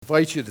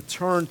invite you to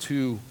turn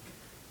to,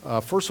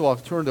 first of all,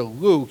 turn to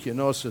Luke. You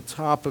notice at the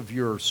top of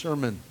your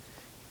sermon,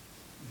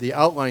 the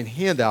outline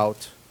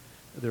handout,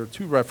 there are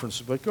two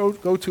references, but go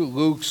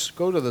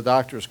to the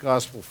Doctor's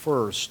Gospel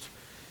first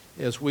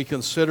as we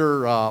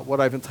consider what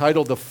I've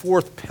entitled the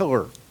fourth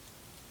pillar.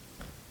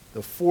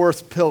 The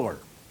fourth pillar.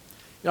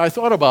 I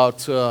thought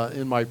about,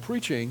 in my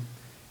preaching,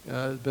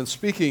 I've been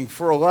speaking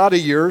for a lot of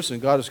years,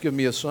 and God has given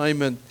me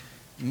assignment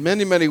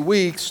many, many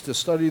weeks to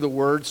study the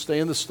Word, stay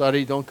in the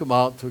study, don't come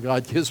out until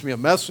God gives me a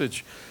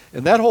message.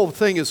 And that whole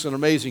thing is an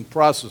amazing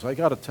process. I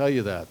got to tell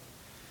you that.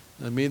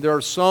 I mean, there are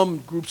some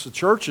groups of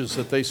churches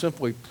that they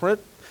simply print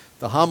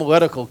the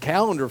homiletical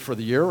calendar for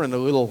the year and a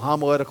little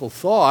homiletical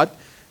thought,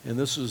 and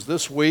this is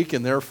this week,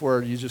 and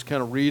therefore you just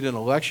kind of read an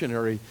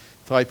electionary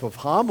type of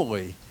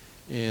homily.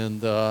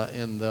 And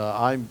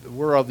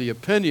we're of the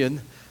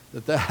opinion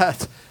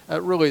that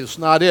really is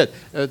not it.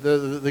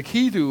 The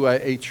key to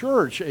a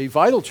church, a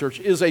vital church,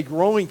 is a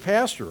growing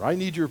pastor. I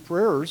need your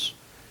prayers.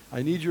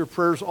 I need your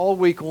prayers all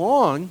week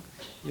long.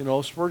 You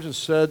know, Spurgeon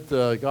said,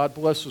 God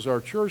blesses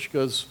our church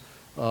because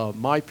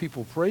my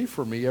people pray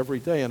for me every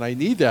day, and I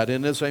need that.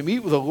 And as I meet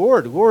with the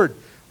Lord,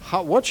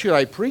 what should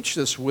I preach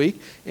this week?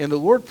 And the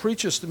Lord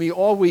preaches to me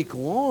all week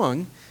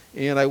long,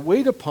 and I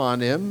wait upon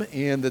Him,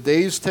 and the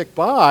days tick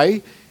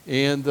by,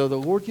 and the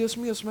Lord gives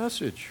me His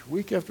message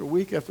week after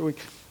week after week.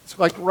 It's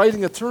like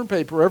writing a term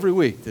paper every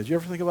week. Did you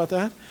ever think about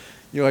that?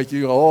 You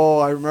go, oh,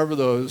 I remember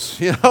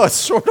those. You know, it's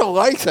sort of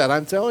like that.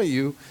 I'm telling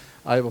you,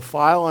 I have a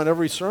file on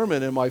every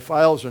sermon, and my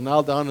files are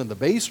now down in the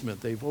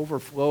basement. They've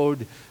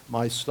overflowed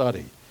my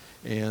study.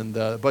 And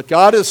but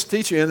God is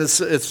teaching, and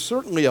it's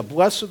certainly a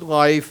blessed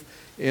life,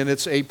 and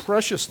it's a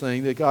precious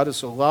thing that God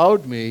has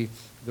allowed me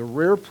the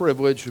rare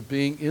privilege of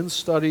being in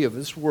study of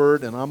His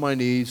Word and on my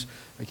knees.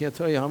 I can't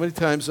tell you how many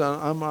times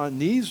I'm on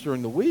knees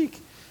during the week.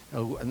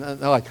 And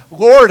they're like,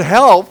 Lord,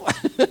 help.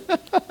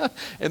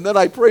 And then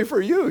I pray for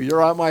you.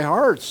 You're on my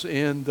hearts.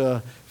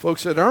 And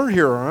folks that aren't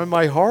here are on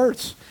my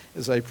hearts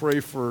as I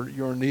pray for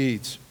your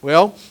needs.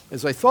 Well,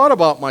 as I thought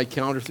about my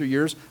calendar through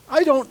years,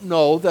 I don't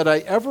know that I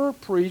ever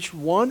preached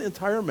one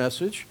entire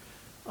message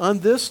on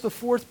this, the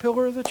fourth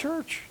pillar of the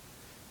church.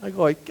 I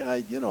go like,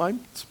 God, I'm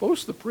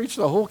supposed to preach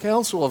the whole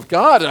counsel of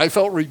God, and I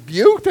felt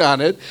rebuked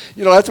on it.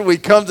 After we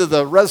come to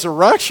the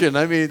resurrection,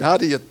 I mean,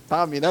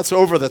 that's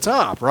over the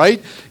top,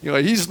 right?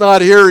 He's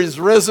not here, He's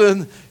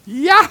risen.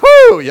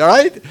 Yahoo!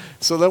 Right?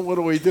 So then what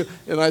do we do?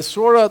 And I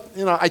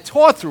I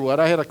taught through it.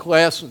 I had a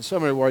class in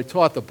seminary where I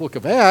taught the book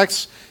of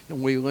Acts,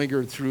 and we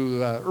lingered through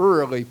the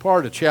early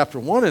part of chapter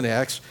 1 in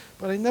Acts,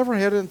 but I never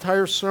had an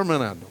entire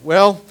sermon on it.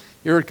 Well,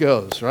 here it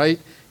goes,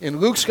 right? In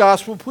Luke's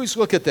gospel, please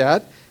look at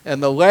that.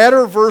 And the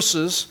latter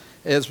verses,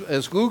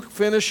 as Luke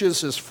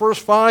finishes his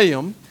first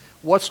volume,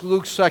 what's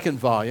Luke's second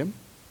volume?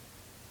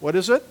 What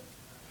is it?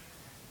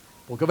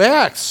 Book of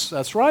Acts.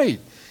 That's right.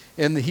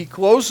 And he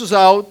closes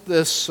out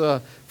this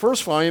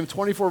first volume,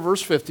 24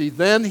 verse 50.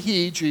 Then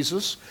he,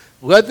 Jesus,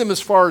 led them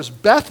as far as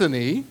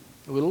Bethany,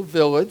 a little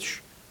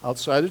village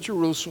outside of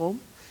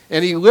Jerusalem,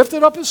 and he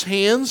lifted up his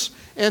hands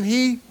and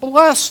he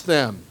blessed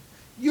them.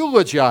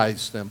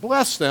 Eulogized them,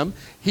 blessed them.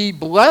 He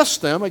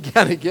blessed them,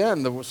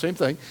 again, the same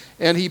thing,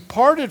 and he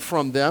parted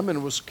from them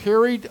and was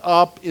carried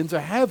up into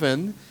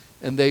heaven,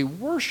 and they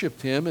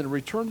worshipped him and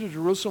returned to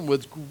Jerusalem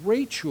with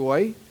great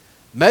joy,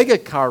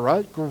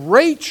 megakara,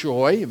 great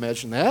joy,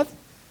 imagine that,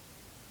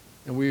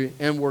 and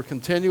were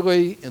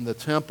continually in the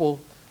temple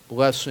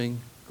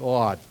blessing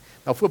God.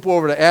 Now flip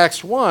over to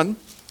Acts 1,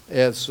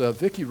 as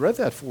Vicki read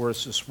that for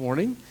us this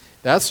morning.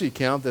 That's the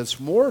account that's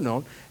more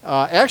known.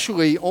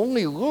 Actually,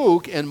 only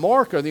Luke and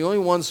Mark are the only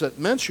ones that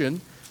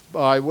mention,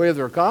 by way of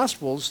their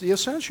Gospels, the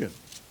ascension.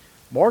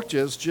 Mark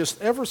does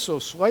just ever so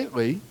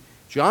slightly.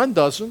 John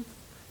doesn't,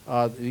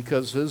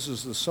 because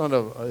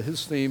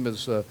his theme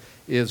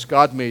is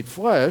God made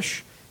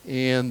flesh,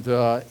 and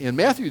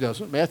Matthew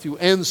doesn't. Matthew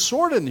ends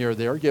sort of near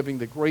there, giving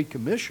the Great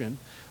Commission,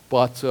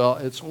 but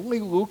it's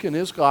only Luke in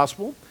his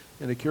Gospel.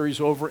 And it carries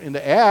over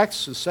into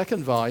Acts, the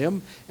second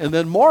volume, and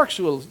then Mark's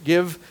will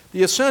give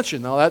the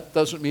ascension. Now, that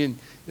doesn't mean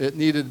it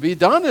needed to be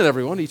done in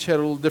everyone. Each had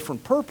a little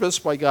different purpose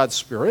by God's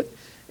Spirit.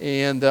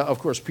 And, of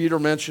course, Peter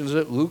mentions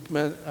it.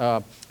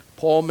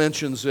 Paul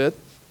mentions it,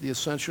 the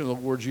ascension of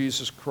the Lord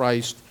Jesus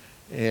Christ,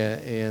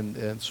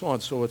 and so on.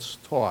 So it's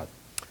taught.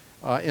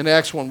 In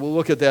Acts 1, we'll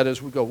look at that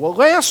as we go. Well,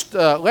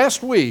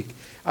 last week,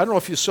 I don't know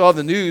if you saw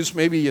the news.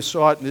 Maybe you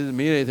saw it and it didn't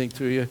mean anything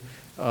to you.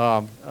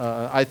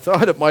 I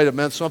thought it might have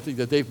meant something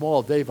to Dave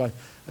Maul. Dave, I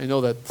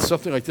know that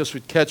something like this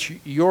would catch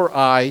your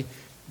eye,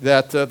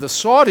 that the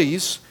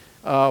Saudis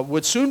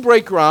would soon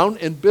break ground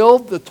and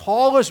build the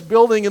tallest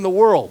building in the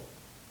world.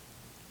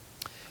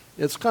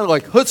 It's kind of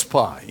like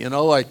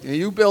chutzpah, like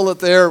you build it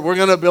there, we're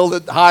going to build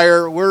it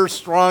higher, we're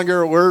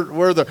stronger,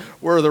 we're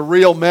the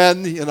real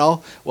men,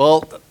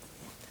 Well,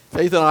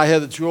 Faith and I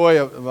had the joy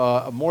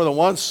of more than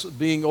once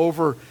being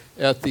over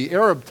at the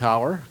Arab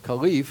Tower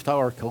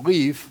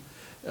Khalif.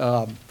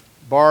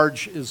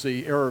 Barge is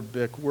the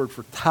Arabic word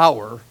for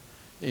tower,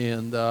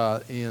 and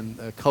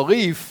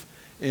Khalif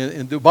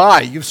in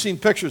Dubai. You've seen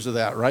pictures of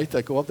that, right?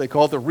 They go up, they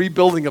call it the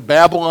rebuilding of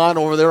Babylon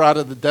over there out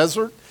of the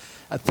desert.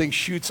 That thing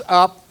shoots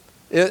up.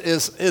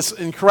 It's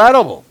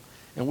incredible.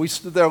 And we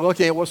stood there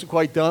looking. It wasn't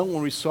quite done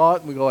when we saw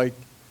it, and we go like,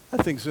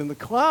 that thing's in the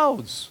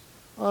clouds.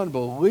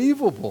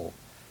 Unbelievable.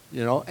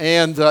 You know,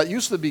 and it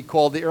used to be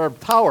called the Arab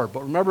Tower.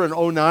 But remember in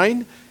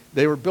 2009,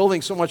 they were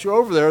building so much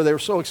over there, they were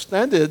so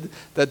extended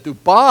that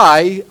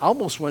Dubai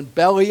almost went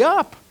belly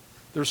up.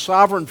 Their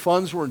sovereign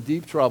funds were in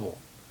deep trouble.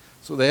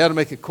 So they had to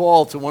make a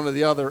call to one of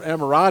the other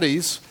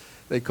Emiratis.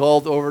 They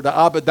called over to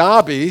Abu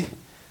Dhabi,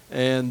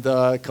 and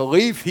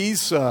Khalif,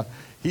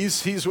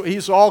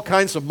 he's all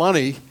kinds of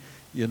money,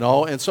 you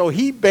know, and so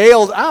he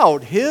bailed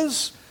out,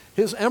 his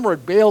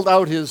emirate bailed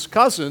out his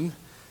cousin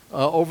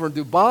over in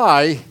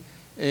Dubai,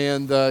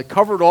 and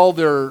covered all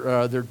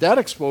their debt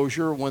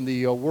exposure when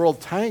the world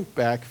tanked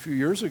back a few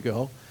years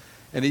ago.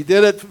 And he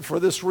did it for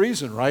this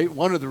reason, right?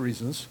 One of the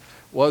reasons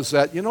was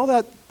that, you know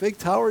that big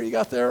tower you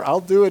got there? I'll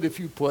do it if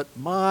you put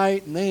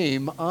my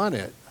name on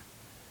it.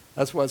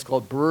 That's why it's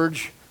called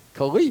Burj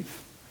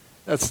Khalifa.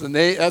 That's the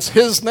name. That's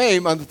his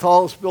name on the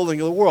tallest building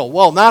in the world.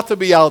 Well, not to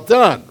be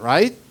outdone,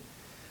 right?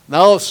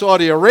 Now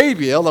Saudi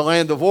Arabia, the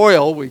land of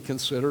oil, we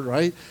consider,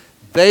 right?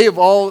 They've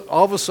all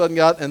of a sudden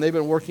and they've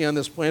been working on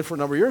this plan for a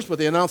number of years, but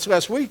they announced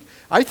last week,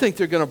 I think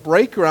they're going to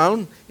break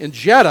ground in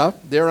Jeddah,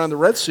 there on the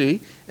Red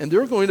Sea, and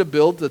they're going to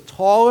build the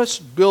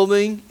tallest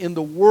building in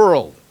the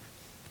world.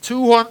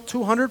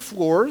 200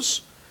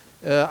 floors.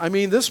 I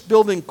mean, this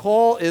building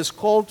is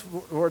called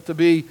for it to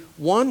be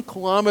 1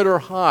 kilometer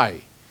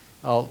high.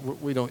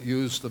 We don't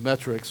use the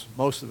metrics.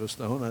 Most of us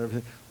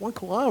don't. 1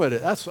 kilometer,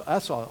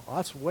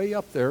 that's way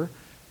up there.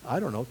 I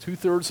don't know,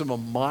 2/3 of a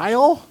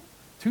mile?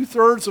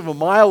 2/3 of a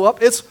mile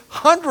up. It's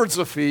hundreds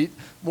of feet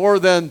more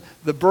than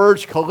the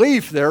Burj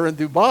Khalifa there in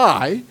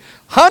Dubai.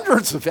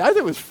 Hundreds of feet. I think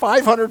it was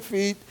 500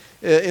 feet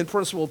in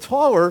principle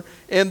taller.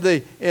 And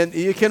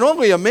you can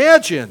only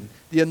imagine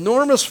the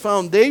enormous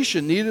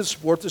foundation needed to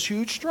support this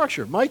huge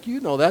structure. Mike,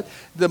 you know that.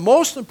 The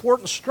most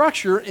important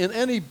structure in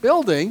any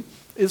building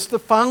is the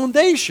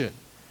foundation.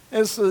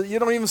 You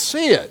don't even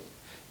see it.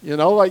 You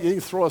know, like you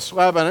can throw a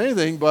slab on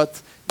anything, but,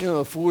 you know,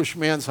 a foolish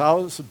man's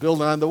house is built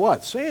on the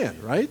what?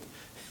 Sand, right?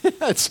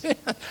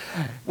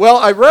 Well,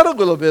 I read a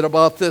little bit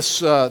about this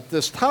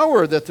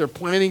tower that they're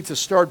planning to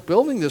start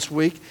building this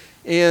week,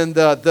 and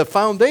the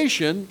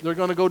foundation, they're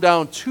going to go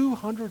down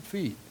 200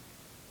 feet.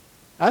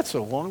 That's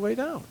a long way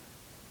down.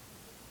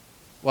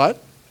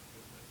 What?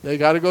 They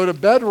got to go to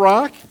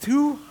bedrock,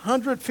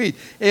 200 feet.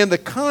 And the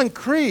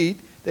concrete,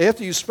 they have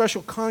to use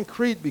special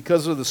concrete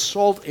because of the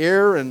salt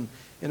air and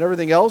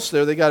everything else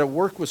there. They got to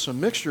work with some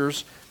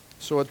mixtures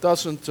so it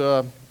doesn't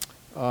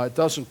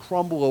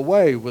crumble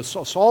away. With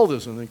salt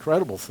is an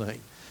incredible thing.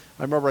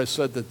 I remember I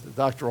said to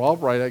Dr.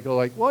 Albright, I go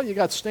like, well, you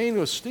got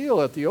stainless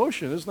steel at the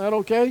ocean. Isn't that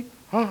okay?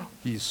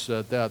 He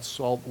said, that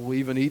salt will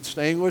even eat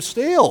stainless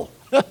steel.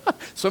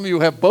 Some of you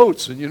have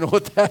boats, and you know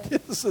what that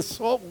is. The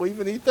salt will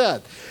even eat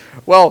that.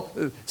 Well,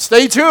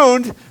 stay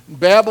tuned.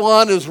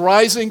 Babylon is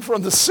rising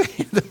from the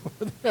sea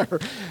over there.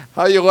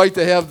 How'd you like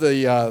to have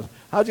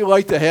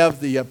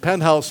the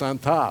penthouse on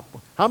top?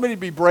 How many would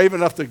be brave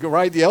enough to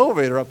ride the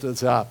elevator up to the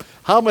top?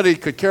 How many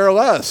could care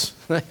less?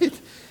 Right?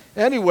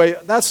 Anyway,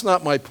 that's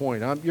not my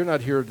point. You're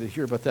not here to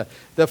hear about that.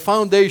 The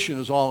foundation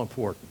is all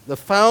important. The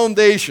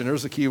foundation,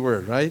 there's the key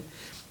word, right?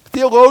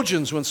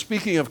 Theologians, when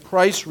speaking of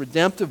Christ's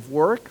redemptive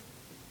work,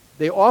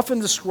 they often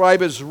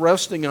describe it as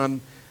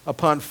resting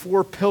upon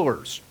 4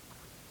 pillars.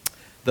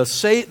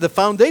 The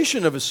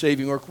foundation of his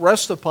saving work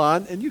rests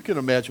upon, and you can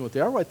imagine what they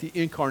are, right? The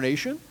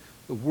incarnation.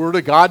 The Word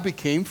of God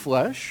became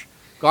flesh.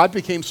 God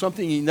became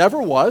something he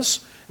never was.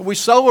 And we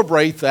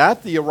celebrate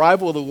that, the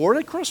arrival of the Lord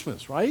at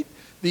Christmas, right?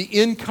 The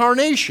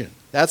incarnation.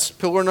 That's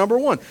pillar number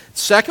 1.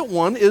 Second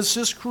one is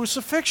his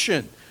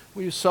crucifixion.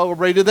 We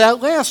celebrated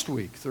that last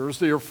week.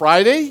 Thursday or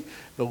Friday,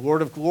 the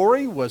Lord of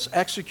glory was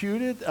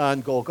executed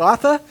on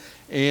Golgotha,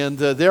 and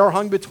there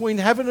hung between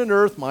heaven and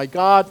earth, my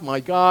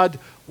God,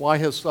 why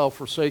hast thou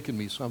forsaken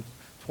me? Psalm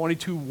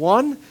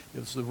 22:1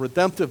 is the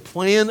redemptive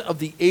plan of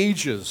the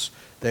ages,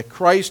 that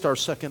Christ, our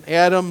second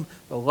Adam,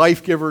 the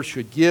life giver,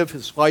 should give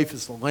his life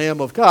as the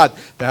Lamb of God.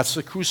 That's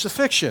the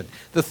crucifixion.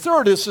 The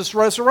third is his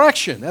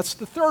resurrection. That's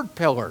the third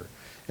pillar.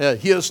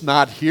 He is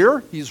not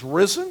here. He's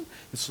risen.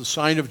 It's the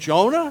sign of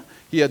Jonah.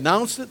 He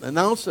announced it.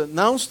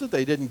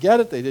 They didn't get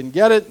it.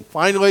 And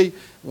finally,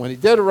 when he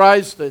did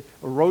arise, they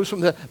arose from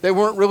the, they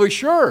weren't really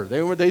sure.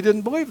 They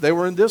didn't believe. They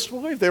were in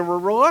disbelief. They were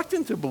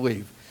reluctant to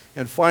believe.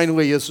 And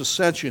finally, his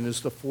ascension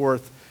is the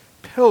fourth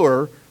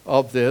pillar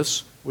of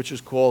this, which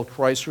is called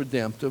Christ's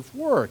redemptive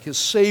work, his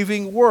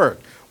saving work.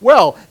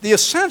 Well, the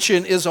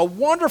ascension is a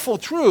wonderful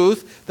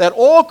truth that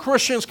all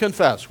Christians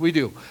confess. We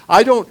do.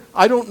 I don't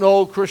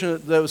know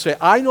Christians that would say,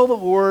 I know the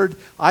Lord,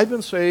 I've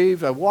been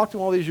saved, I've walked him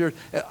all these years,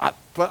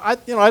 but I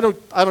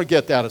don't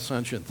get that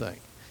ascension thing.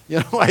 3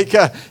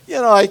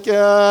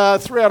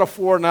 out of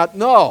 4 not.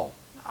 No,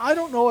 I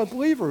don't know a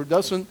believer who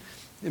doesn't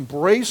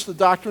embrace the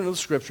doctrine of the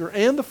Scripture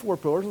and the 4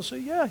 pillars and say,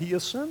 yeah, he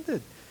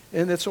ascended.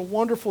 And it's a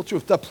wonderful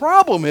truth. The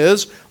problem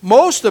is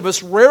most of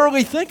us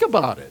rarely think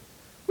about it.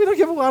 We don't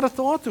give a lot of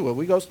thought to it.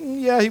 We go,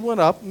 yeah, he went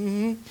up.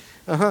 Mm-hmm.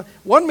 Uh-huh.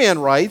 One man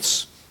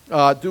writes,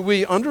 do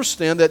we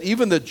understand that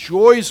even the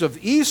joys of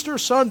Easter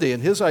Sunday,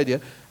 in his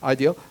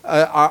ideal,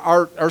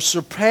 are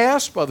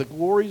surpassed by the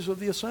glories of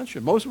the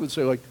ascension? Most would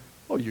say, like,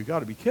 oh, you got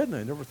to be kidding.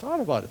 I never thought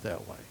about it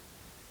that way.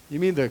 You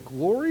mean the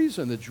glories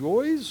and the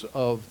joys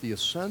of the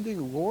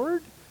ascending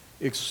Lord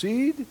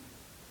exceed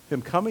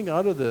him coming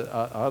out of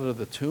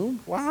the tomb?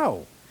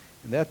 Wow.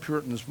 In that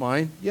Puritan's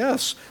mind,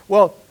 yes.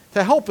 Well,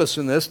 to help us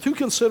in this, two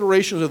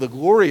considerations of the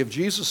glory of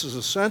Jesus'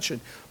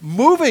 ascension,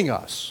 moving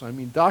us. I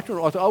mean, doctrine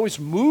ought to always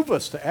move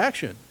us to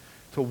action,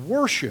 to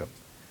worship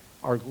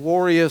our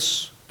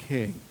glorious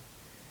King.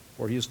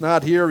 For he is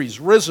not here, he's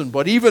risen.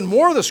 But even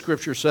more, the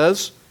Scripture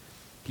says,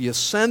 he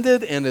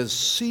ascended and is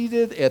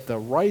seated at the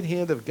right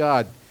hand of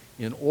God,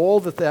 in all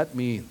that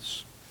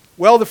means.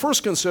 Well, the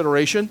first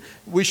consideration,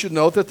 we should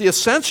note that the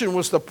ascension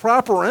was the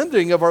proper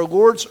ending of our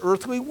Lord's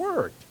earthly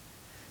work.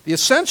 The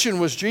ascension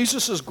was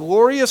Jesus'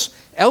 glorious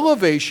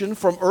elevation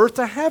from earth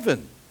to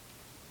heaven.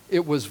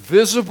 It was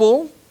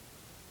visible,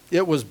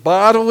 it was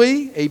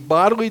bodily, a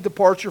bodily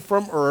departure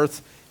from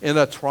earth, and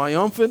a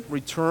triumphant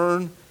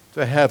return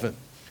to heaven.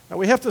 Now,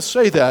 we have to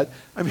say that.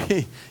 I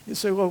mean, you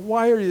say, well,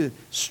 why are you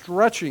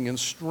stretching and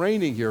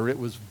straining here? It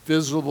was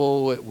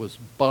visible, it was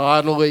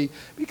bodily,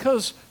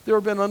 because there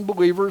have been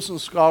unbelievers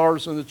and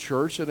scholars in the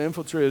church that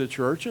infiltrated the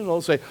church, and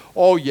they'll say,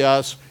 oh,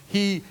 yes,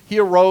 he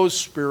arose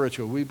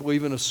spiritual. We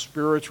believe in a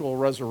spiritual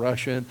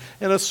resurrection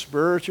and a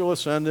spiritual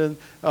ascendant.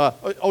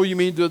 Oh, you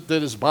mean did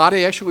his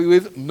body actually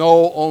leave?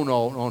 No, oh,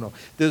 no.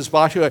 Did his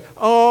body like,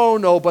 oh,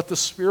 no, but the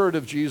Spirit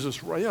of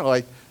Jesus,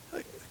 like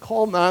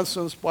call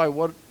nonsense by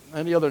what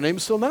any other name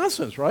is still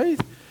nonsense, right?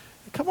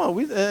 Come on.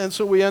 And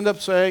so we end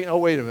up saying, oh,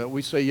 wait a minute.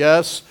 We say,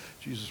 yes,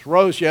 Jesus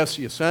rose. Yes,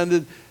 he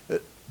ascended.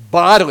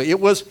 Bodily. It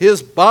was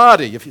his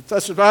body. If you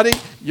touch his body,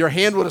 your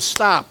hand would have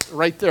stopped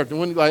right there. The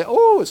one like,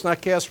 oh, it's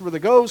not Casper the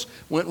Ghost.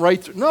 Went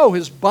right through. No,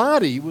 his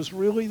body was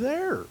really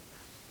there.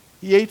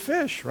 He ate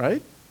fish,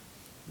 right?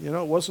 It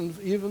wasn't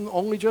even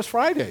only just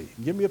Friday.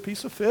 Give me a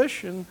piece of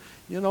fish, and,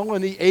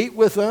 and he ate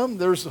with them.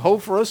 There's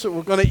hope for us that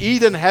we're going to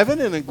eat in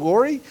heaven and in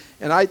glory,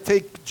 and I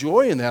take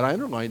joy in that. I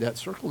underline that,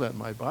 circle that in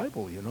my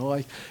Bible,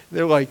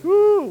 They're like,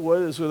 ooh, what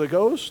is it, a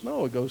ghost?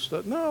 No, a ghost,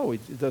 no,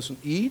 it doesn't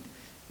eat.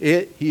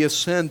 He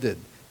ascended,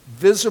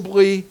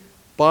 visibly,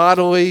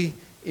 bodily,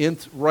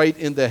 right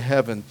into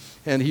heaven,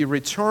 and he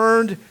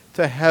returned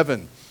to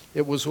heaven.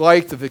 It was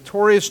like the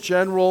victorious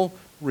general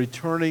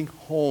returning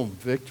home,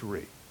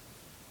 victory.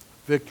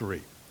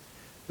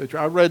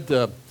 I read,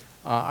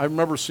 I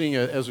remember seeing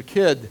as a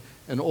kid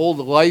an old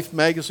Life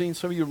magazine.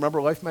 Some of you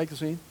remember Life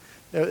magazine?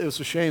 It was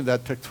a shame,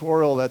 that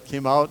pictorial that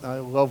came out. I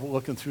love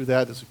looking through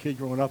that as a kid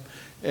growing up.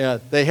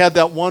 And they had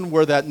that one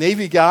where that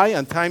Navy guy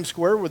on Times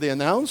Square where they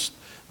announced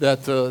that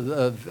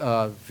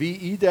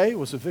VE Day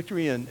was a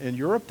Victory in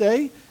Europe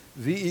Day.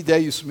 VE Day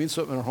used to mean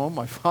something at home.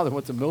 My father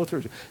went to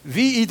military.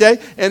 VE Day,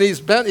 and he's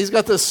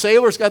got this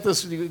sailor's got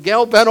this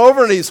gal bent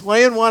over, and he's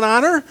laying one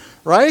on her,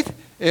 right?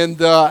 And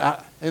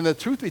the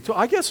truth be told,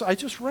 I guess I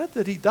just read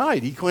that he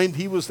died. He claimed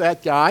he was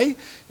that guy,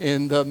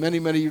 and many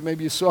of you,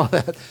 maybe you saw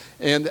that.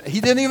 And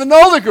he didn't even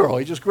know the girl.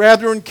 He just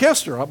grabbed her and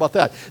kissed her. How about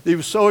that? He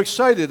was so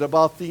excited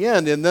about the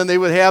end. And then they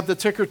would have the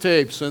ticker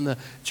tapes, and the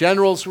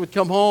generals would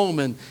come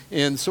home.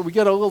 And so we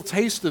get a little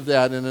taste of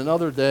that in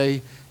another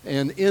day.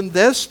 And in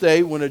this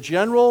day, when a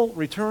general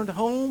returned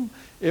home,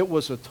 it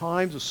was a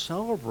time to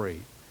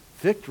celebrate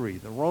victory.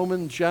 The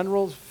Roman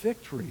generals'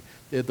 victory.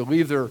 They had to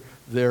leave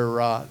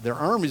their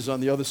armies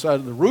on the other side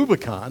of the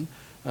Rubicon,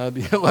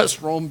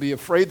 lest Rome be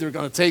afraid they're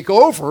going to take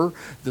over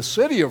the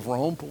city of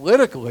Rome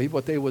politically,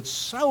 but they would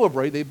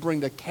celebrate. They'd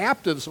bring the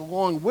captives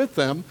along with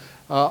them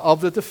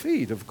of the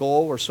defeat of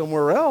Gaul or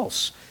somewhere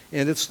else.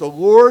 And it's the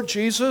Lord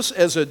Jesus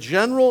as a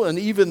general, and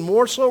even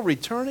more so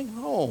returning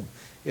home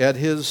at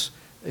his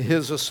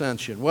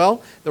ascension.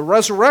 Well, the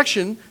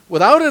resurrection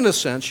without an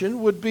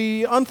ascension would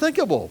be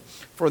unthinkable,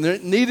 for there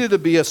needed to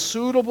be a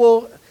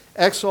suitable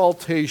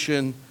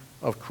exaltation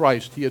of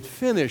Christ. He had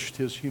finished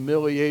his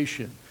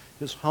humiliation,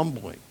 his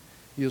humbling.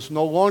 He is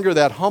no longer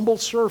that humble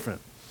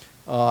servant,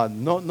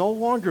 no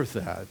longer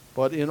that,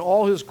 but in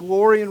all his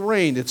glory and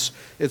reign. It's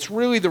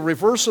really the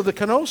reverse of the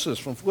kenosis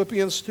from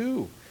Philippians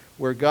 2,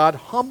 where God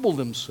humbled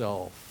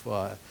himself,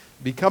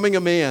 becoming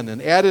a man,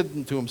 and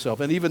added to himself,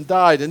 and even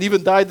died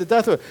the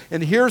death of it.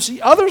 And here's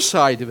the other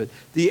side of it,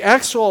 the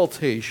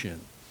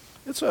exaltation.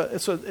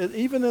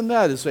 Even in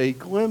that is a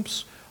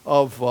glimpse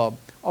of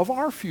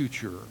our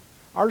future.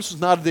 Ours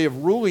is not a day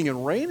of ruling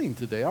and reigning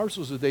today. Ours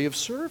is a day of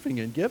serving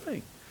and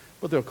giving.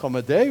 But there'll come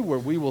a day where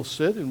we will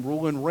sit and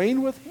rule and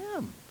reign with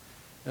him.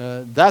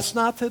 That's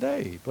not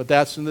today, but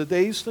that's in the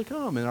days to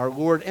come. And our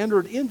Lord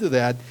entered into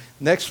that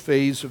next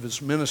phase of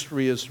his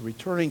ministry as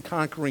returning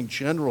conquering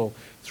general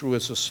through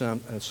his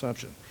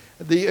assumption.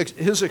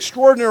 His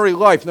extraordinary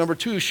life, number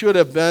two, should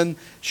have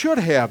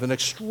an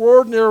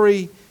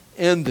extraordinary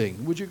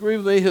ending. Would you agree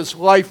with me? His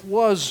life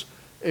was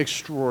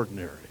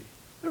extraordinary.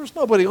 There was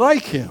nobody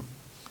like him.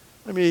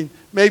 I mean,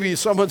 maybe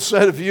someone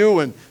said of you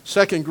in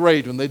second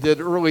grade when they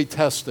did early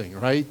testing,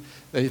 right?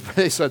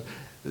 They said,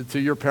 to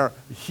your parent,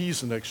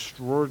 he's an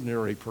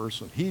extraordinary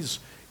person. He's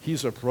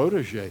a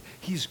protege.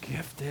 He's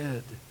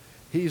gifted.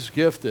 He's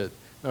gifted.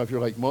 Now, if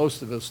you're like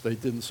most of us, they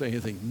didn't say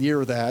anything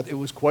near that. It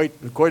was quite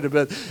a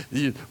bit.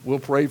 We'll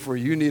pray for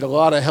you. You need a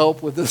lot of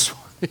help with this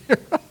one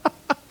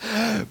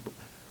here.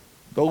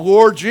 The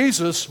Lord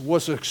Jesus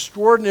was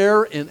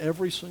extraordinary in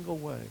every single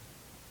way.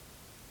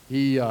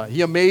 He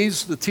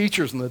amazed the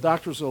teachers and the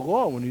doctors of the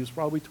law when he was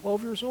probably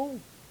 12 years old,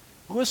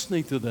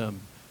 listening to them,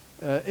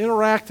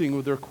 interacting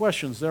with their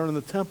questions there in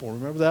the temple.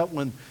 Remember that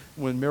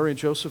when Mary and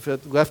Joseph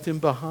had left him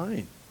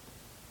behind?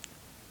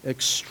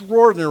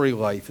 Extraordinary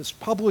life, his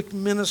public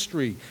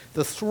ministry,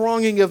 the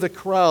thronging of the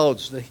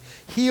crowds, the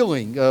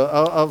healing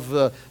of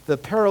the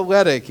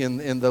paralytic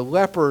and the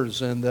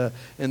lepers, and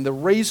the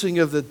raising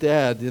of the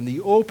dead, and the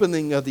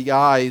opening of the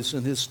eyes,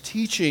 and his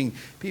teaching.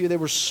 They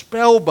were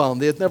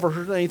spellbound. They had never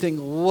heard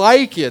anything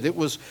like it. It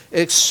was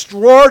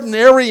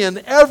extraordinary in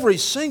every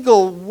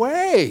single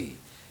way.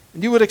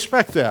 And you would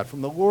expect that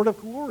from the Lord of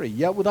glory,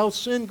 yet without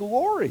sin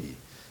glory,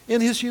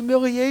 in his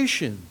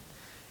humiliation.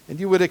 And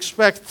you would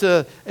expect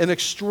an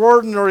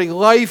extraordinary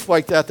life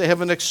like that to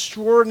have an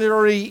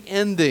extraordinary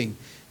ending.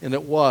 And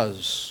it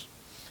was.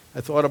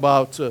 I thought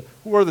about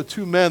who are the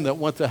two men that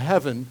went to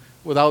heaven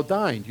without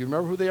dying. Do you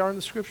remember who they are in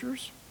the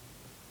Scriptures?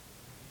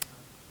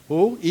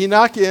 Who?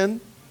 Enoch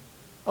and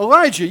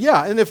Elijah.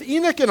 Yeah, and if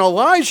Enoch and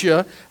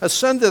Elijah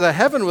ascended to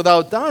heaven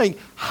without dying,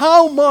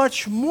 how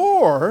much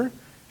more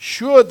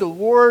should the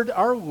Lord,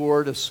 our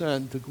Lord,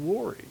 ascend to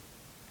glory?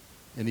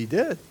 And he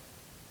did.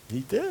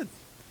 He did.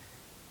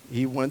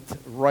 He went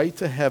right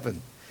to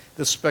heaven.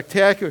 The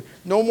spectacular,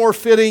 no more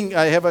fitting,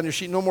 I have on your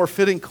sheet, no more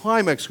fitting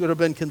climax could have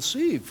been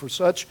conceived for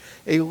such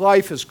a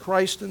life as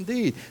Christ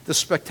indeed. The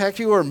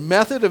spectacular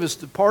method of his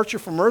departure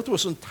from earth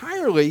was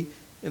entirely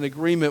in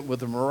agreement with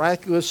the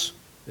miraculous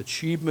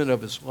achievement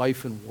of his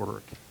life and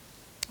work.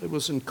 It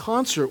was in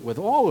concert with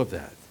all of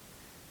that.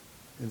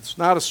 It's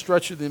not a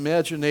stretch of the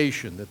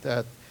imagination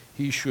that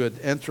he should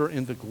enter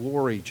into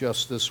glory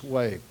just this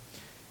way.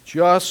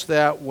 Just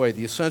that way.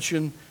 The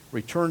ascension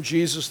returned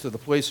Jesus to the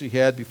place he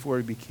had before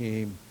he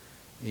became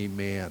a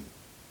man.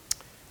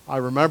 I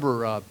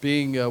remember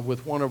being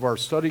with one of our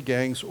study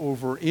gangs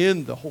over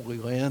in the Holy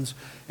Lands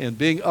and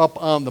being up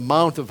on the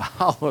Mount of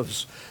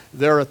Olives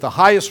there at the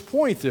highest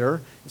point there.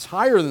 It's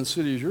higher than the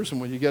city of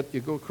Jerusalem. When you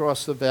go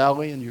across the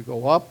valley and you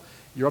go up,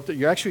 you're up there,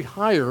 you're actually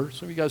higher.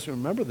 Some of you guys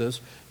remember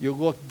this. You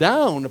look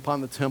down upon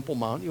the Temple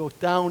Mount. You look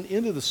down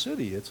into the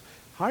city. It's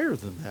higher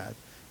than that.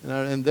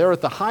 And there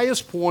at the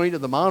highest point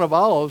of the Mount of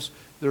Olives,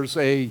 there's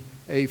a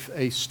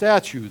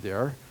statue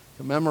there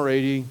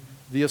commemorating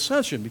the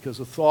ascension, because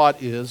the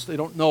thought is they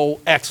don't know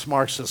X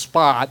marks the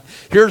spot.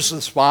 Here's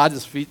the spot,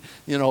 his feet,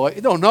 they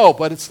don't know,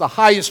 but it's the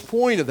highest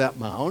point of that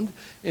mound.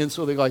 And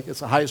so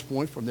it's the highest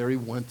point. From there he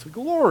went to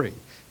glory.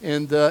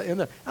 And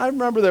I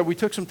remember that we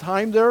took some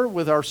time there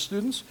with our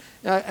students.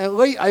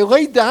 And I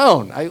laid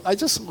down. I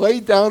just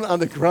laid down on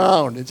the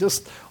ground and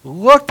just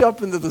looked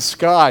up into the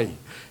sky.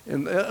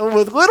 And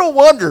with little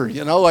wonder,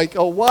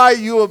 why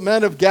you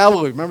men of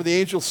Galilee? Remember the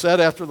angel said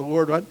after the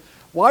Lord went,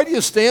 why do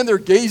you stand there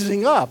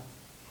gazing up?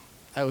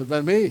 That would have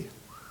been me.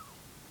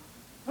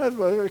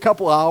 A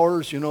couple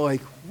hours,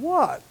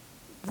 what?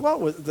 What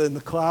was, then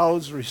the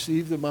clouds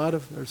received them out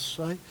of their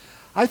sight.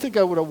 I think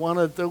I would have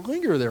wanted to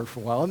linger there for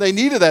a while. And they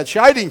needed that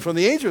chiding from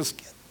the angels.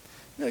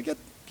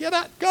 Get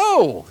out,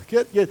 go.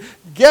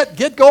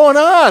 Get going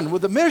on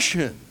with the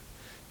mission.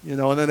 And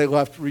then they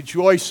left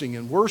rejoicing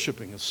and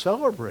worshiping and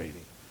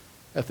celebrating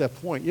at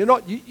that point.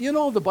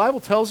 The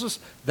Bible tells us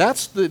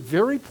that's the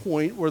very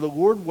point where the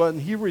Lord, when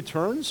he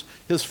returns,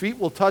 his feet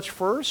will touch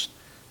first.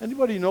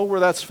 Anybody know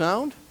where that's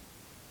found?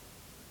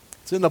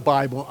 It's in the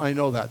Bible. I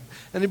know that.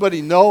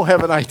 Anybody know,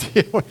 have an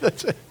idea where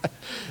that's at?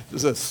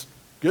 This is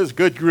a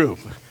good group.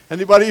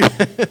 Anybody?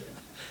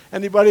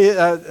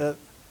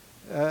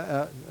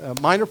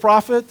 Minor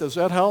prophet, does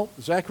that help?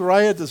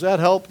 Zechariah, does that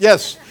help?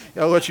 Yes.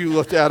 I'll let you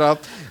look that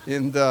up,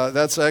 and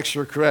that's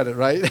extra credit,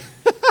 right?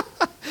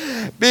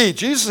 B,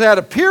 Jesus had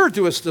appeared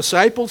to his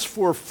disciples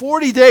for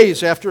 40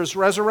 days after his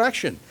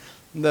resurrection.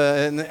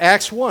 In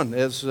Acts 1,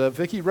 as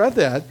Vicki read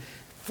that,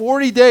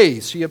 40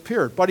 days he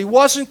appeared, but he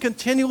wasn't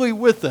continually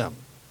with them.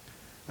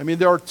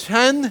 There are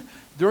 10,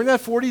 during that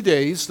 40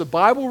 days, the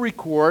Bible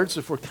records,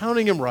 if we're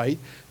counting them right,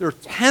 there are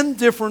 10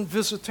 different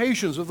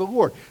visitations of the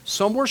Lord.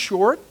 Some were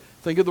short.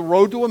 Think of the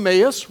road to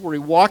Emmaus, where he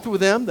walked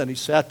with them, then he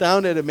sat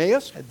down at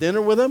Emmaus, had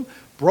dinner with them,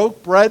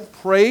 broke bread,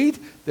 prayed.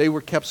 They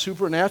were kept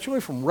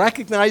supernaturally from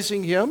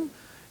recognizing him.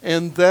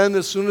 And then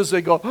as soon as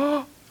they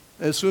go,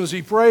 as soon as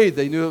he prayed,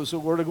 they knew it was the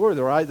Lord of glory.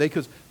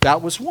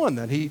 That was one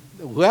that he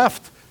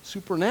left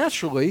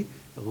supernaturally,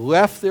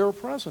 left their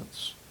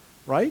presence.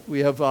 Right? We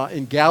have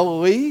in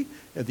Galilee,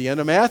 at the end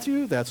of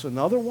Matthew, that's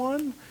another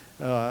one.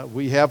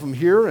 We have them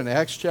here in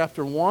Acts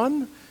chapter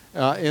 1.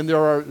 And there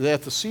are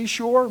at the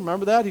seashore,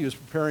 remember that? He was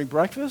preparing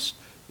breakfast.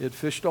 He had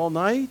fished all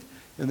night.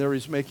 And there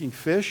he's making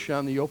fish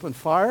on the open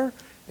fire.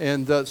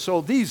 And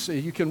so these,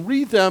 you can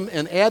read them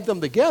and add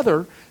them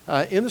together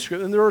in the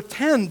script. And there are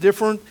 10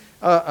 different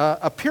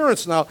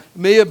appearance. Now, it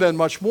may have been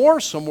much more.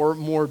 Some were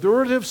more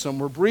durative, some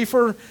were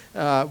briefer,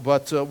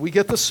 but we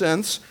get the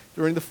sense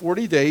during the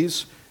 40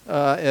 days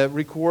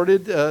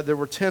recorded, there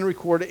were 10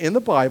 recorded in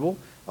the Bible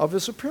of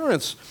his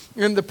appearance.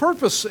 And the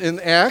purpose in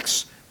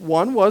Acts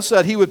 1 was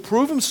that he would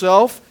prove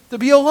himself to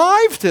be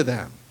alive to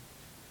them.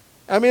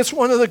 I mean, it's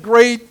one of the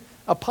great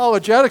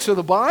apologetics of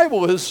the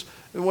Bible is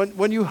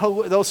when you,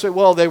 they'll say,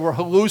 well, they were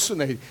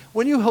hallucinating.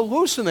 When you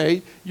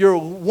hallucinate, you're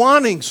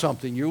wanting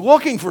something. You're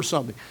looking for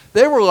something.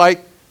 They were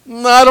like,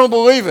 no, I don't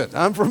believe it.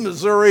 I'm from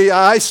Missouri.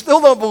 I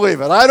still don't believe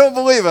it. I don't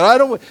believe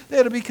it. They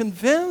had to be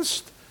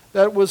convinced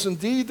that it was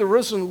indeed the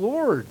risen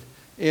Lord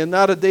and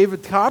not a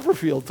David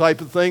Copperfield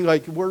type of thing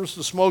like, where's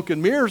the smoke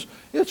and mirrors?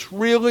 It's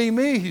really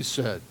me, he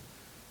said.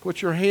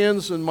 Put your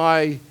hands in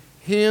my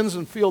hands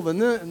and feel the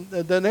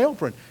nail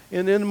print.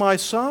 And in my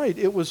side,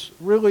 it was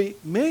really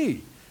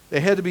me. They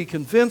had to be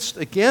convinced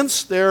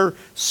against their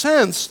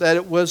sense that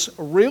it was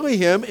really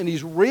him and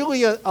he's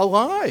really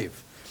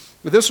alive.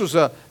 But this was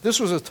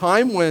a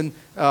time when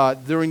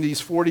during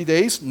these 40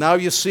 days, now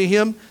you see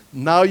him,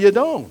 now you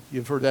don't.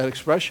 You've heard that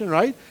expression,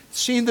 right? It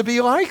seemed to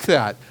be like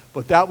that.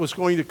 But that was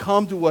going to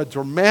come to a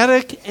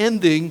dramatic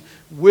ending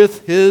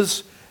with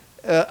his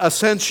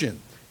ascension.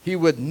 He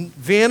would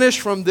vanish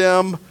from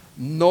them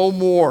no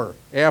more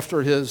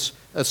after his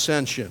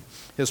ascension.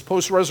 His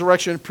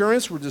post-resurrection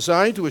appearance were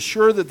designed to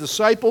assure the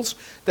disciples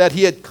that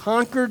he had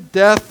conquered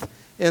death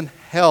and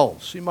hell.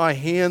 See my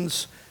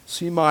hands,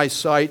 see my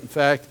sight, in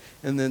fact,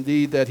 and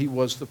indeed that he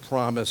was the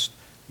promised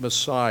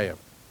Messiah.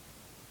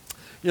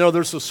 You know,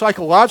 there's a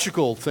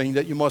psychological thing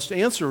that you must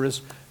answer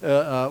is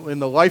in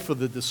the life of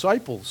the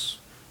disciples.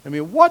 I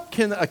mean, what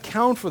can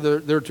account for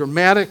their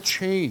dramatic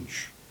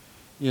change?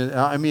 You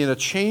know, I mean, a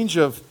change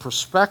of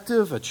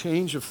perspective, a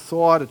change of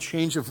thought, a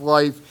change of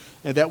life,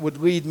 and that would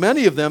lead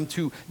many of them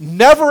to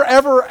never,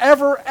 ever,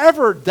 ever,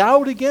 ever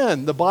doubt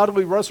again the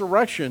bodily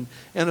resurrection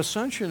and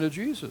ascension of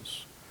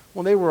Jesus.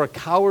 When they were a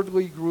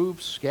cowardly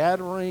group,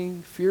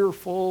 scattering,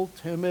 fearful,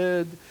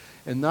 timid,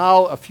 and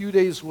now a few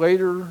days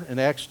later in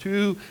Acts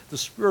 2, the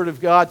Spirit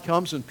of God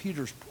comes and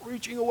Peter's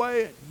preaching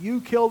away,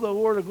 you killed the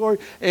Lord of glory.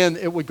 And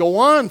it would go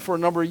on for a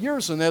number of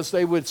years, and as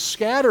they would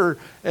scatter,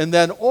 and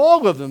then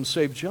all of them,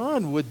 save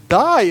John, would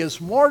die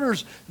as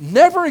martyrs,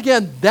 never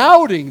again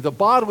doubting the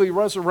bodily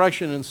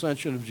resurrection and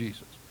ascension of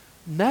Jesus.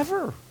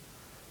 Never.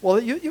 Well,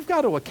 you've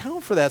got to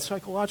account for that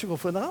psychological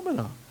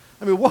phenomenon.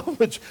 I mean,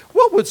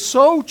 what would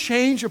so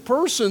change a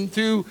person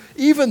to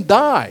even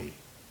die?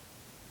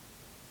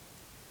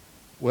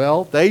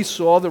 Well, they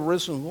saw the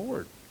risen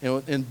Lord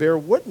and bear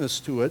witness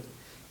to it,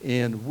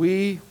 and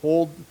we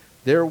hold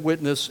their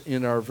witness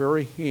in our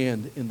very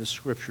hand in the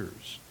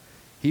Scriptures.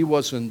 He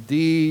was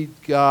indeed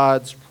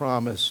God's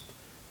promised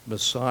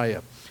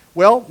Messiah.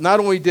 Well,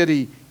 not only did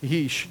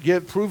he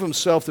prove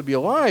himself to be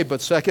alive, but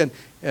second,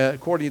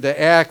 according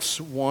to Acts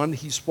 1,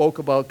 he spoke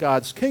about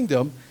God's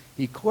kingdom.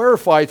 He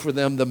clarified for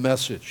them the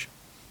message.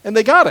 And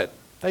they got it.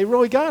 They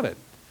really got it.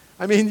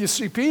 I mean, you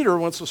see Peter,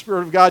 once the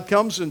Spirit of God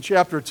comes in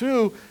chapter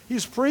 2,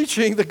 he's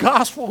preaching the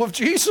gospel of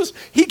Jesus.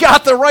 He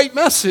got the right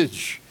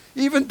message.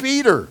 Even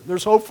Peter.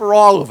 There's hope for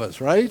all of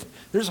us, right?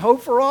 There's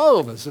hope for all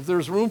of us if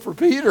there's room for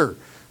Peter.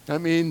 I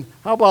mean,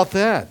 how about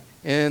that?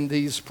 And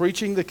he's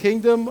preaching the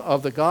kingdom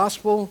of the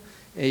gospel.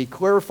 And he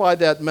clarified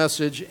that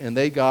message, and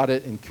they got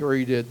it and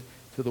carried it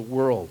to the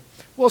world.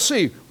 Well,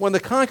 see, when the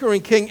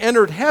conquering king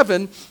entered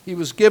heaven, he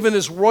was given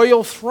his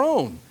royal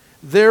throne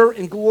there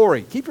in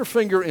glory. Keep your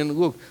finger in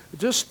Luke.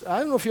 Just,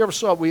 I don't know if you ever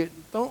saw it. We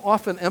don't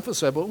often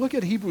emphasize, but look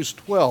at Hebrews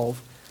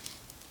 12.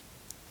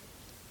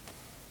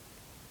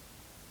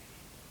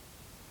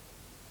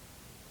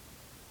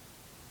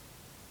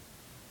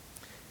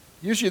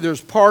 Usually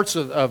there's parts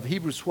of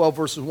Hebrews 12,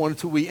 verses 1 and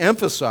 2 we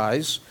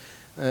emphasize.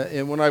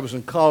 And when I was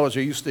in college,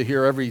 I used to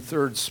hear every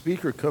third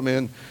speaker come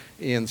in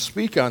and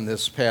speak on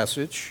this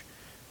passage.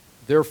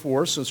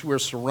 Therefore, since we're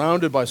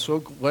surrounded by so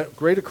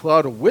great a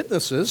cloud of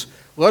witnesses,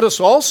 let us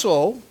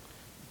also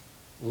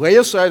lay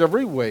aside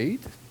every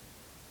weight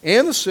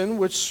and the sin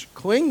which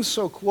clings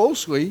so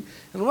closely,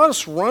 and let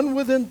us run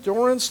with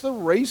endurance the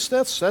race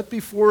that's set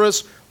before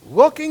us,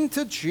 looking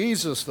to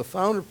Jesus, the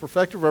founder and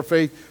perfecter of our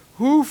faith,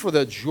 who for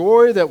the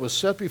joy that was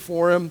set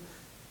before him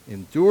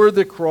endured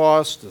the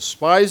cross,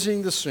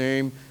 despising the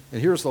same,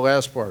 and here's the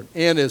last part,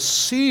 and is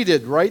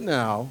seated right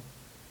now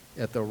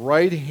at the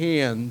right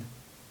hand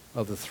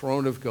of the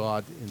throne of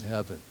God in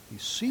heaven.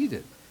 He's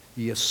seated.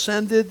 He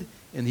ascended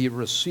and he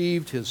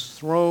received his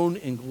throne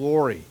in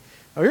glory.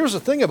 Now here's the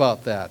thing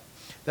about that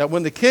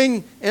when the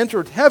king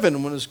entered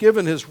heaven, when he was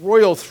given his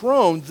royal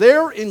throne,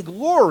 there in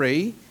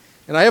glory,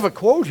 and I have a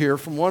quote here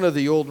from one of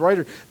the old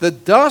writers, the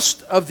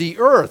dust of the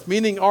earth,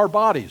 meaning our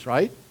bodies,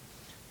 right?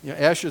 You know,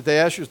 ashes, the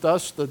ashes,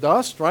 dust, the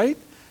dust, right?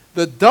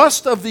 The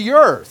dust of the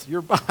earth.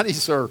 Your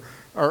bodies are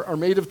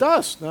made of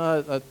dust.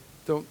 Now, I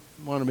don't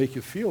want to make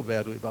you feel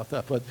badly about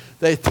that, but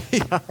they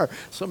are.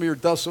 Some of your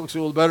dust looks a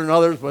little better than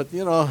others, but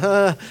you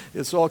know,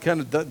 it's all kind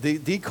of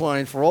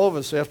decline for all of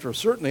us after a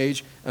certain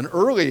age, an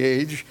early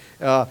age.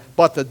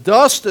 But the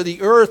dust of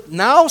the earth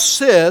now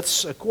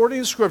sits, according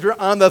to Scripture,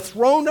 on the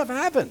throne of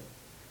heaven.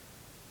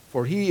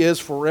 for he is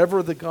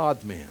forever the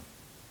God-man.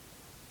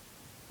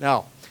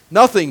 Now,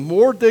 nothing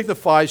more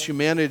dignifies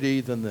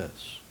humanity than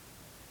this.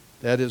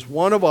 That is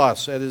one of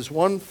us, that is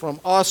one from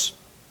us,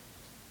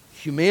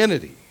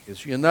 humanity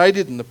is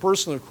united in the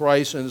person of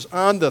Christ and is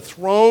on the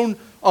throne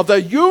of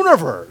the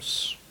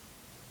universe.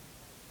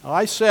 Now,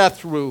 I sat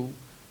through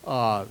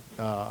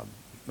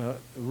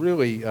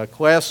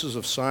classes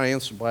of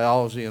science and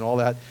biology and all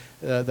that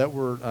that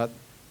were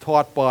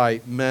taught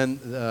by men,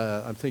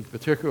 I think in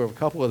particular a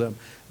couple of them,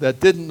 that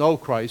didn't know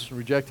Christ and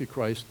rejected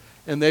Christ,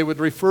 and they would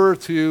refer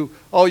to,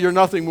 oh, you're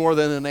nothing more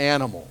than an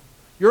animal.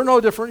 You're no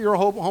different, you're a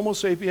Homo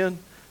sapien.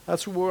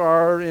 That's who we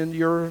are in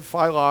your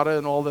phylata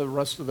and all the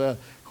rest of the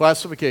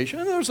classification.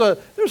 And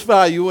there's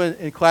value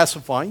in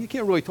classifying. You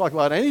can't really talk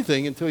about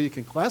anything until you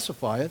can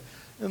classify it.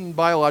 And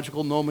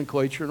biological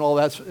nomenclature and all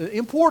that's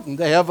important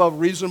to have a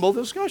reasonable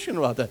discussion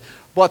about that.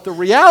 But the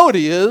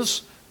reality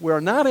is we're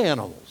not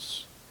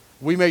animals.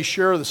 We may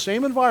share the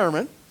same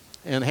environment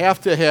and have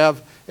to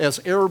have, as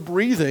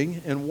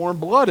air-breathing and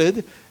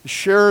warm-blooded,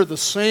 share the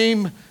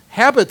same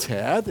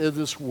habitat of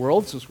this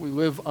world, since we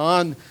live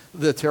on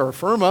the terra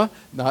firma,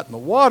 not in the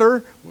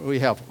water. We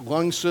have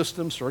lung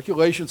system,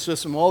 circulation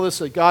system, all this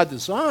that God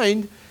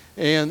designed,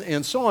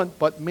 and so on.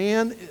 But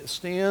man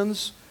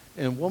stands,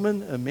 and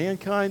woman and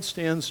mankind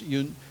stands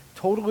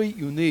totally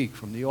unique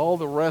from all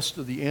the rest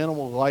of the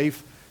animal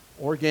life,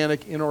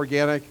 organic,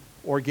 inorganic,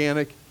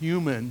 organic,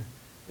 human,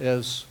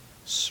 as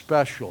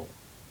special.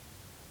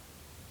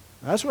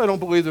 That's why I don't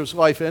believe there's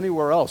life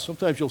anywhere else.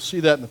 Sometimes you'll see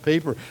that in the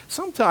paper.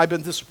 Sometimes I've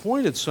been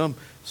disappointed. Some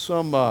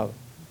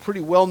pretty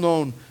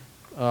well-known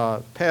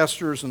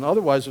pastors and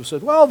otherwise have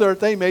said, well,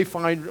 they may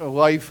find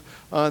life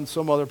on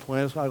some other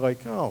planets. I'm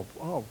like,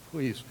 oh,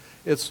 please.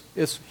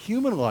 It's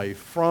human life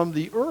from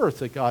the earth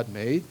that God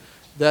made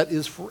that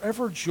is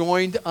forever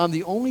joined on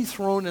the only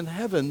throne in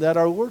heaven that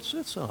our Lord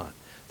sits on.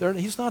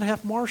 He's not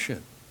half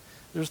Martian.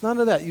 There's none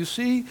of that. You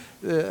see,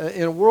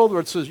 in a world where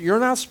it says, you're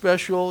not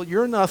special,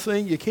 you're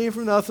nothing, you came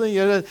from nothing.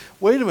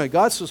 Wait a minute.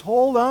 God says,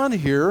 hold on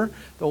here.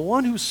 The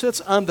one who sits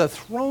on the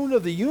throne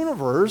of the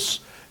universe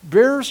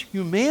bears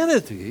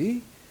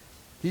humanity.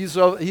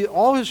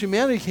 All his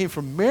humanity came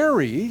from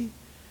Mary,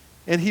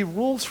 and he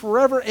rules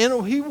forever,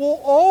 and he will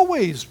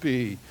always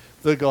be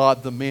the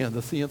God, the man,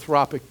 the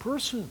theanthropic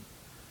person.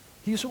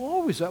 He's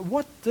always that.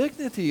 What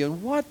dignity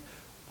and what,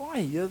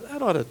 boy,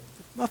 that ought to,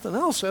 nothing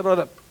else, that ought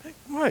to,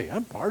 boy,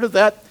 I'm part of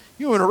that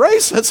human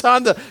race that's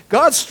on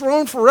God's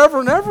throne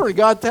forever and ever. And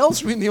God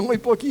tells me in the only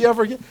book he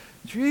ever gave,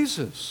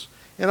 Jesus.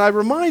 And I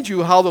remind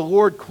you how the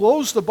Lord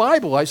closed the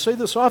Bible. I say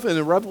this often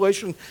in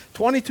Revelation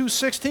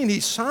 22:16. He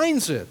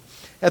signs it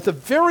at the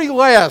very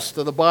last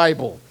of the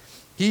Bible.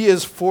 He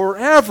is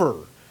forever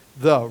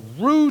the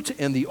root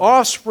and the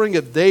offspring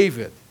of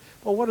David.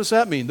 Well, what does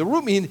that mean? The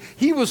root means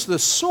he was the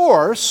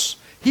source.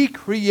 He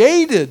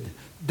created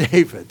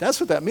David.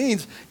 That's what that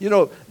means. You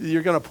know,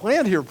 you're going to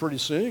plant here pretty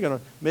soon.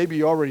 Maybe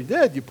you already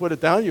did. You put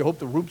it down. You hope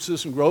the root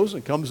system grows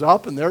and comes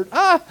up, and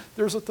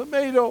there's a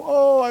tomato.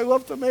 Oh, I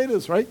love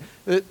tomatoes, right?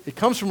 It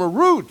comes from a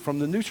root, from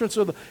the nutrients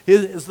of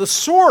is the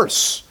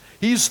source.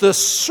 He's the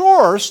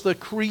source, the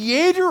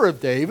creator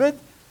of David,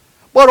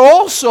 but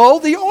also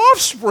the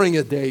offspring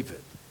of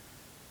David.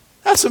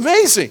 That's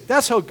amazing.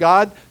 That's how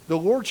God, the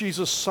Lord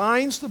Jesus,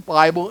 signs the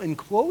Bible and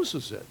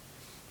closes it.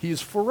 He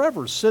is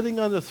forever sitting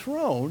on the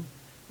throne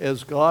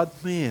as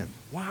God-man.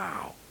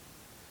 Wow.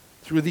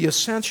 Through the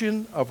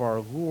ascension of our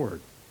Lord.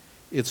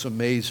 It's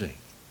amazing.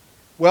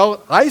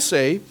 Well, I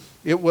say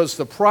it was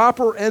the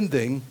proper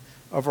ending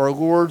of our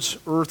Lord's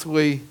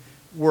earthly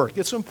work.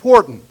 It's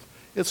important.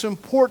 It's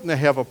important to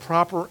have a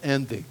proper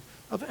ending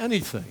of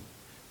anything.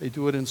 They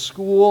do it in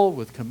school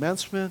with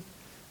commencement.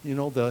 You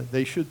know,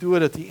 they should do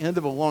it at the end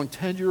of a long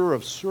tenure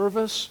of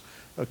service.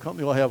 A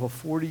company will have a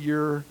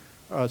 40-year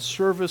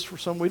service for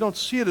some. We don't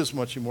see it as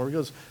much anymore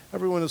because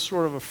everyone is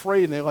sort of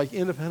afraid and they like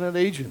independent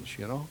agents,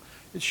 you know.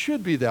 It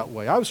should be that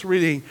way. I was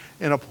reading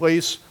in a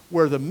place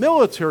where the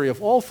military,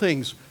 of all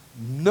things,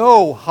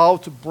 know how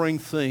to bring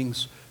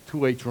things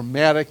to a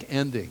dramatic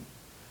ending.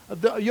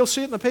 You'll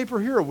see it in the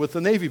paper here with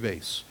the Navy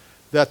base.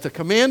 That the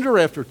commander,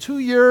 after 2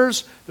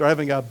 years, they're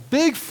having a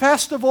big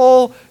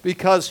festival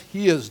because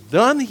he is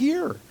done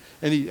here.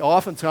 And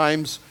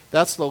oftentimes,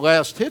 that's the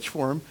last hitch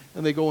for him,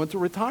 and they go into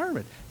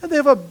retirement. And they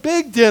have a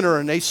big dinner,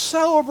 and they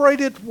celebrate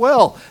it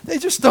well. They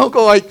just don't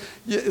go like,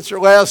 it's your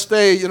last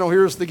day, you know,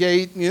 here's the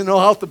gate, you know,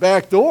 out the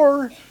back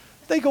door.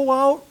 They go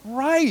out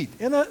right.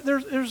 And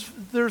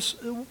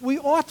we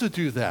ought to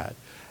do that.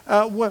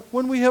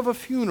 When we have a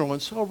funeral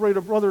and celebrate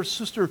a brother or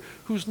sister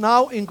who's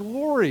now in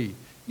glory,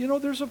 you know,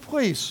 there's a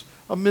place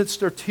amidst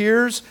their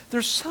tears,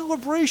 there's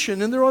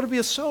celebration, and there ought to be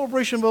a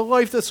celebration of a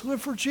life that's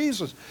lived for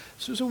Jesus.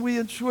 Susan, we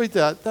enjoyed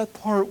that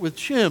part with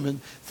Jim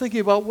and thinking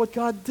about what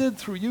God did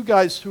through you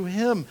guys, through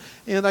him.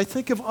 And I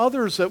think of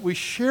others that we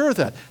share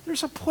that.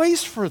 There's a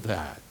place for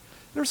that.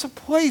 There's a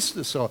place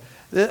to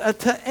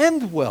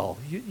end well,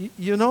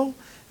 you know?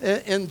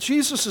 And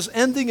Jesus'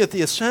 ending at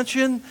the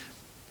ascension,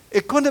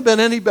 it couldn't have been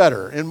any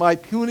better in my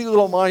puny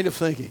little mind of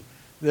thinking.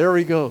 There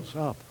he goes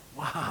up.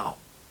 Wow.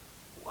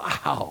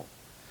 Wow.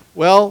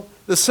 Well,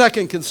 the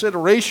second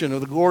consideration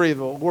of the glory of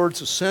the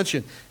Lord's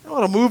ascension, I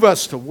want to move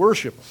us to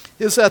worship,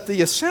 is that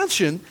the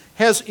ascension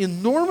has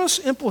enormous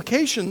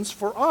implications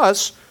for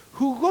us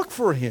who look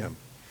for him.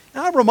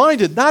 And I'm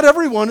reminded, not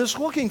everyone is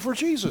looking for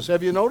Jesus.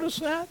 Have you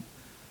noticed that?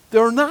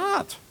 They're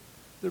not.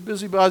 They're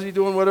busy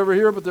doing whatever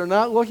here, but they're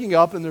not looking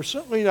up, and they're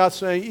certainly not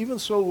saying, even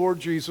so, Lord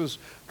Jesus,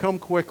 come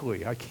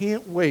quickly. I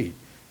can't wait.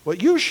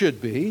 What you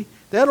should be,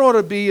 that ought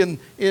to be in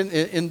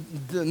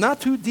not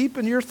too deep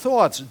in your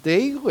thoughts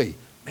daily.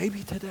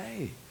 Maybe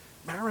today.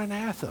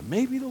 Maranatha.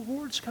 Maybe the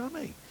Lord's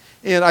coming.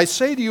 And I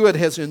say to you, it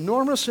has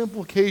enormous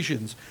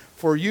implications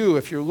for you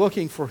if you're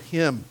looking for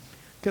him.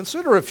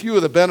 Consider a few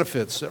of the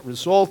benefits that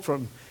result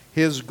from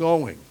his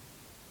going.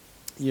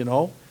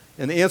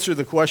 And answer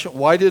the question,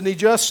 why didn't he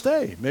just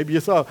stay? Maybe you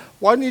thought,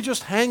 why didn't he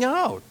just hang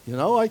out?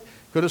 I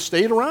could have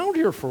stayed around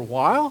here for a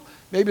while.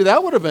 Maybe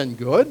that would have been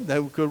good.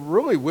 That could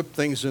really whip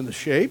things into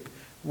shape.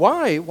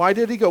 Why? Why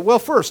did he go? Well,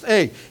 first,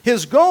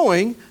 his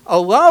going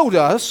allowed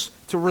us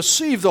to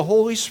receive the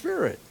Holy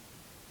Spirit,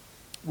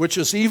 which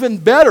is even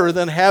better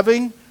than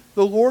having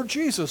the Lord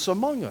Jesus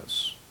among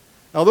us.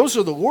 Now, those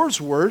are the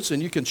Lord's words,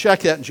 and you can check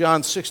that in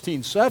John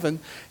 16:7.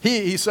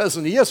 He says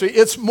in the ESV,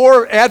 it's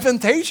more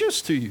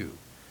advantageous to you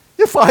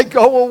if I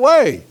go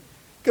away.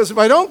 Because if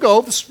I don't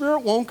go, the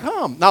Spirit won't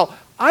come. Now,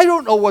 I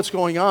don't know what's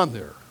going on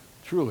there,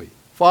 truly.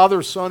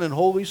 Father, Son, and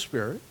Holy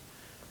Spirit.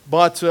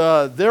 But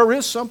there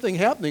is something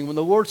happening when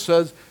the Lord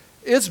says,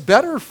 it's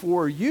better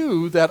for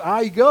you that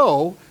I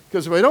go,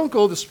 because if I don't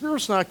go, the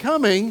Spirit's not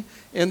coming,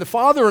 and the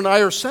Father and I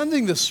are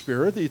sending the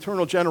Spirit, the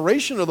eternal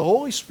generation of the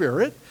Holy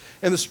Spirit,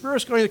 and the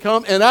Spirit's going to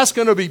come, and that's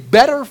going to be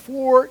better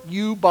for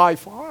you by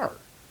far.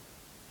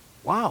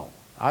 Wow.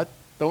 I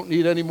don't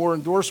need any more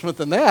endorsement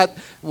than that.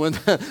 When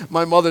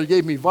my mother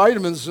gave me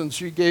vitamins, and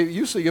she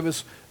used to give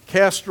us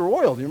castor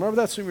oil. Do you remember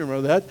that? Some of you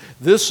remember that.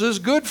 This is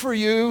good for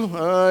you.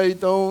 I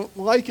don't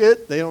like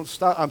it. They don't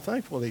stop. I'm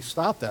thankful they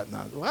stopped that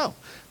now. Wow.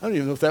 I don't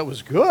even know if that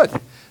was good,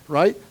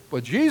 right?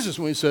 But Jesus,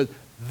 when he said,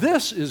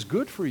 this is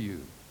good for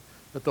you,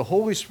 that the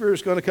Holy Spirit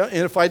is going to come,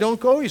 and if I don't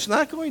go, he's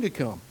not going to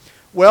come.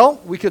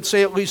 Well, we could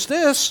say at least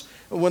this.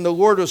 When the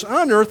Lord was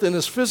on earth in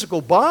his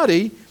physical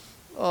body,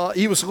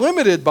 he was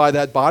limited by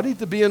that body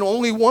to be in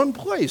only one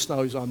place.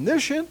 Now, he's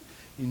omniscient.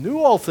 He knew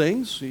all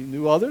things. He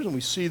knew others, and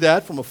we see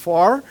that from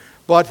afar.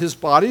 But his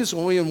body is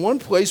only in one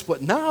place.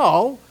 But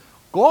now,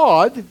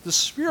 God, the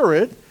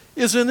Spirit,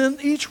 is in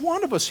each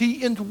one of us.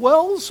 He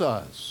indwells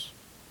us.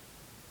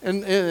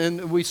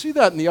 And we see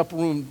that in the upper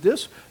room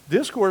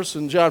discourse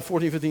in John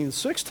 14, 15, and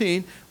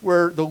 16,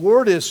 where the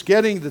Lord is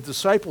getting the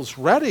disciples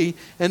ready,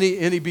 and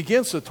he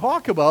begins to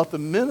talk about the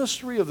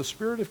ministry of the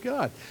Spirit of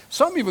God.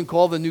 Some even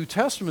call the New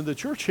Testament, the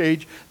church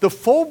age, the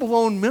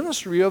full-blown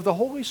ministry of the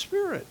Holy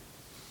Spirit,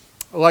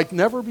 like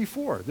never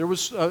before. There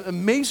was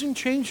amazing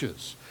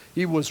changes.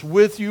 He was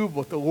with you,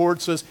 but the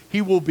Lord says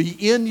he will be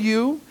in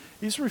you.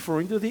 He's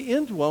referring to the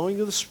indwelling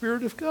of the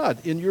Spirit of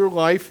God in your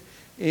life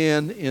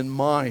and in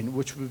mine,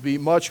 which would be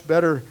much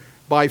better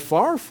by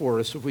far for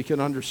us if we can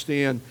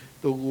understand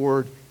the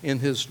Lord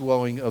and his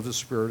dwelling of the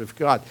Spirit of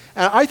God.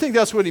 And I think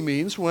that's what he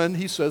means when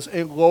he says,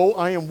 and lo,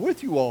 I am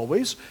with you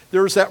always.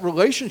 There's that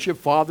relationship,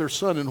 Father,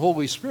 Son, and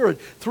Holy Spirit,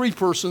 three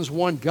persons,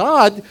 one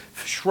God,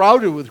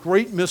 shrouded with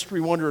great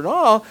mystery, wonder, and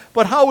awe.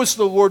 But how is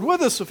the Lord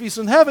with us if he's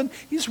in heaven?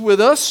 He's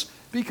with us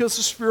because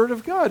the Spirit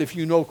of God. If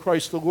you know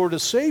Christ the Lord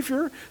as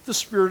Savior, the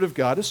Spirit of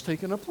God has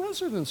taken up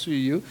residence in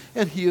you,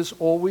 and he is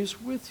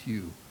always with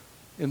you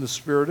in the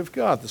Spirit of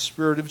God, the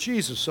Spirit of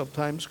Jesus,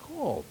 sometimes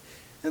called.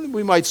 And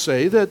we might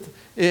say that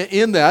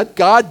in that,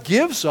 God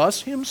gives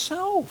us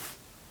himself.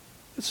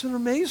 It's an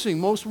amazing,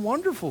 most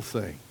wonderful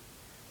thing.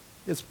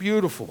 It's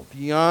beautiful,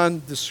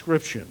 beyond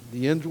description,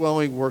 the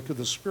indwelling work of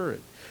the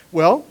Spirit.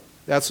 Well,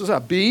 that's a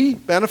B,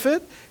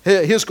 benefit.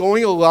 His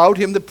going allowed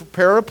him to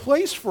prepare a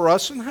place for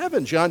us in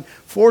heaven. John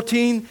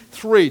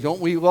 14:3. Don't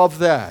we love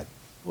that?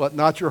 Let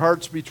not your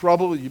hearts be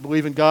troubled. You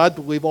believe in God,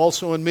 believe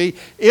also in me.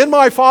 In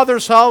my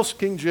Father's house,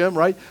 King Jim,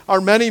 right,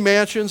 are many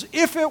mansions.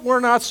 If it were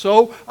not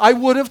so, I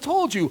would have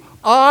told you.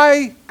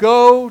 I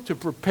go to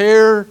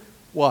prepare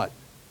what?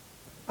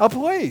 A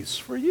place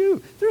for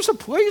you. There's a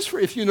place for,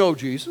 if you know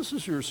Jesus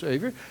as your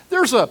Savior,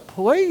 there's a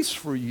place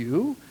for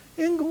you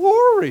in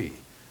glory.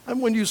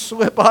 And when you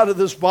slip out of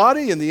this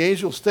body and the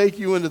angels take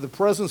you into the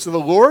presence of the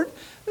Lord,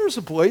 there's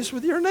a place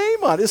with your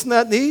name on it. Isn't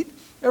that neat?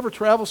 Ever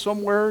travel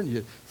somewhere and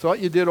you thought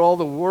you did all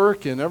the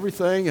work and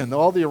everything and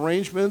all the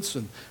arrangements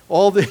and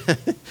all the,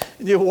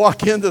 and you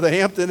walk into the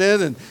Hampton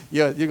Inn and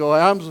you go,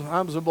 I'm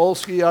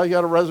Zabolski, I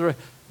got a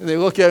reservation. And they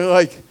look at you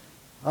like,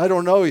 I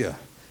don't know you.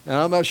 And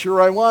I'm not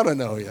sure I want to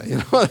know you. You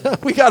know,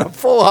 we got a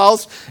full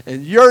house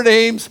and your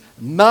name's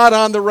not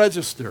on the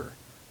register.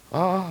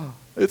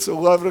 It's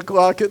 11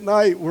 o'clock at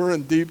night. We're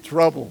in deep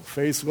trouble.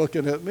 Face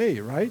looking at me,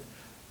 right?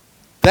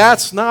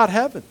 That's not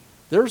heaven.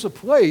 There's a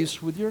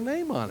place with your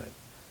name on it.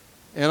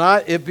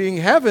 And it being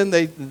heaven,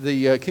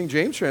 the King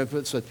James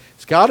translation said,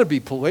 it's got to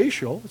be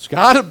palatial. It's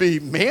got to be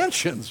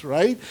mansions,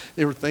 right?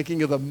 They were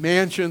thinking of the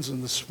mansions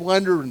and the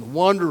splendor and the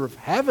wonder of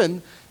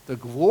heaven, the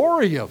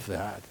glory of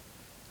that.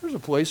 There's a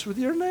place with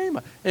your name.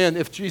 And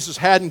if Jesus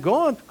hadn't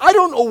gone, I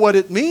don't know what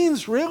it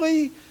means,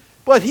 really.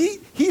 But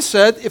he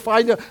said, if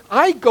I know,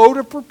 I go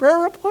to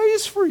prepare a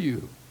place for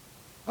you.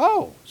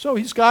 Oh, so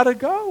he's got to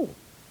go.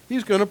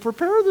 He's going to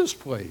prepare this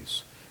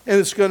place. And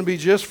it's going to be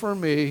just for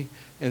me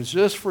and it's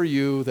just for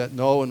you that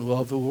know and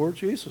love the Lord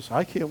Jesus.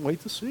 I can't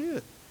wait to see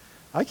it.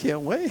 I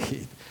can't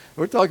wait.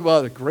 We're talking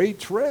about a great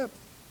trip.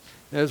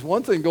 There's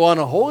one thing to go on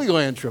a Holy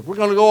Land trip. We're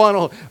going to go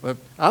on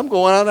I'm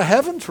going on a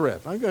heaven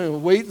trip. I'm going to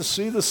wait to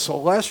see the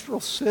celestial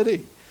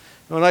city.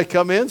 When I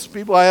come in, some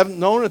people I haven't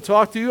known and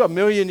talked to you a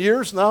million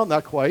years now,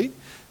 not quite,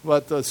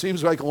 but it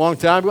seems like a long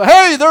time ago.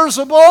 Hey, there's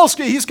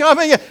Zabolski. He's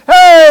coming in.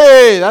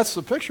 Hey, that's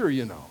the picture,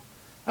 you know.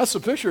 That's the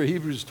picture of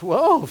Hebrews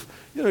 12.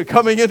 You know,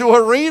 coming into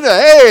arena.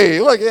 Hey,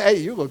 look, hey,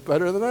 you look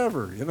better than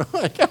ever, you know.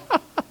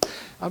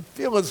 I'm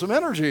feeling some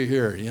energy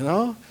here, you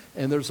know.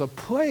 And there's a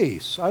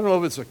place. I don't know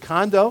if it's a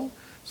condo.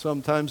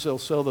 Sometimes they'll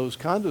sell those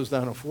condos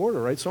down in Florida,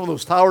 right? Some of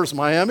those towers in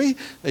Miami,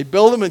 they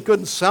build them and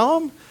couldn't sell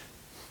them.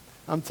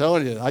 I'm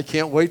telling you, I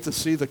can't wait to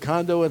see the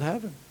condo in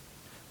heaven.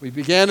 We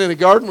began in a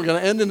garden, we're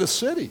going to end in a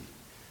city.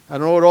 I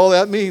don't know what all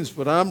that means,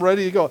 but I'm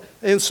ready to go.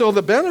 And so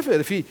the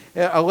benefit, if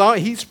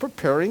he's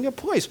preparing a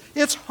place.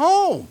 It's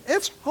home.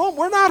 It's home.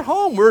 We're not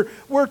home.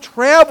 We're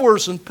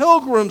travelers and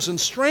pilgrims and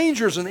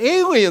strangers and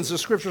aliens, the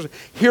scriptures,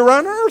 here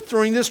on earth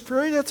during this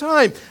period of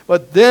time.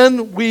 But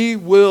then we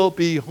will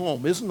be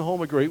home. Isn't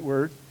home a great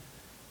word?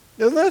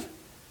 Isn't it?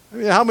 I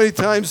mean, how many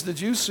times did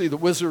you see The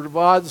Wizard of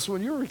Oz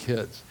when you were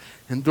kids?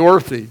 And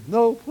Dorothy,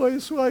 no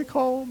place like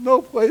home,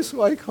 no place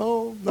like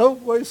home, no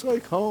place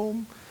like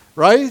home,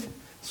 right?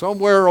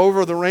 Somewhere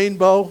over the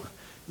rainbow.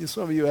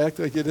 Some of you act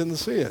like you didn't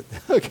see it.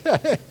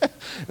 Okay.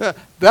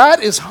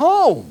 That is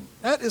home.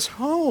 That is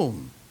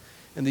home.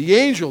 And the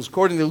angels,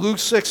 according to Luke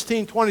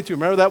 16:22,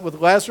 remember that with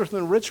Lazarus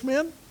and the rich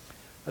man?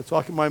 I was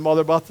talking to my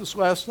mother about this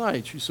last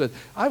night. She said,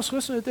 I was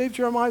listening to Dave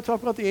Jeremiah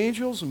talk about the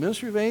angels, the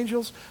ministry of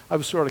angels. I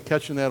was sort of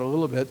catching that a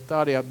little bit.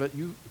 Dottie, I bet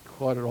you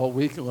caught it all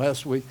week and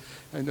last week.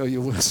 I know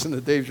you listened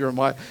to Dave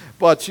Jeremiah.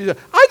 But she said,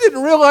 I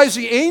didn't realize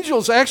the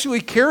angels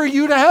actually carry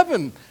you to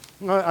heaven.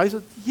 I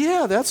said,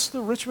 yeah, that's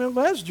the rich man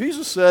Lazarus.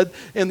 Jesus said,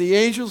 and the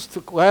angels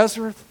took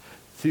Lazarus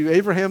to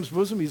Abraham's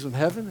bosom. He's in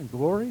heaven in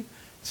glory.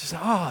 She said,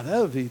 oh,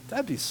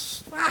 that'd be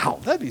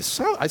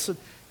so. I said,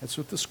 that's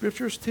what the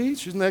scriptures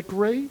teach. Isn't that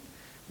great?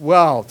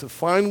 Wow, to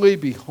finally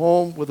be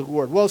home with the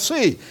Lord. Well,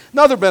 see,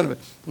 another benefit.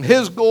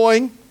 His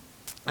going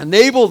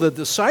enabled the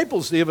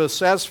disciples to give a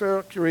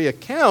satisfactory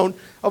account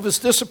of his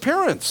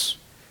disappearance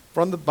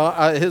from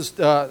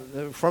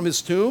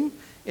his tomb.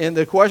 And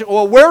the question,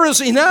 well, where is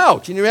he now?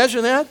 Can you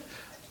imagine that?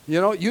 You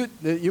know,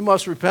 you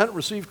must repent,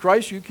 receive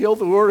Christ. You killed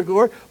the Lord of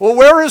glory. Well,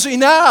 where is he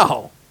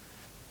now?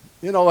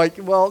 You know, like,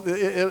 well,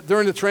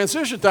 during the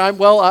transition time,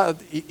 well,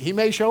 he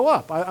may show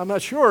up. I'm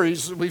not sure.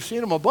 We've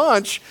seen him a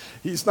bunch.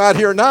 He's not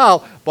here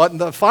now.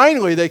 But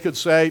finally, they could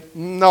say,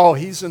 no,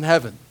 he's in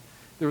heaven.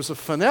 There's a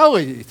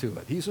finality to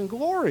it. He's in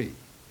glory.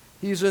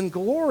 He's in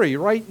glory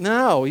right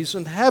now. He's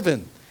in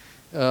heaven,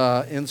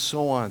 and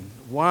so on.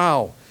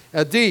 Wow.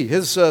 D,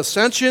 his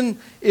ascension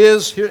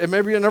is,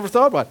 maybe you never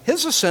thought about it,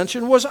 his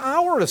ascension was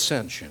our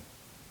ascension.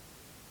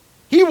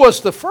 He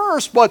was the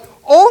first, but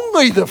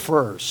only the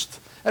first.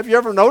 Have you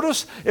ever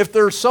noticed? If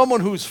there's someone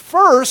who's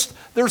first,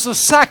 there's a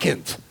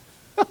second.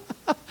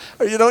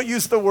 Or you don't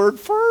use the word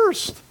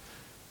first.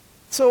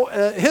 So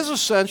his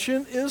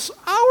ascension is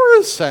our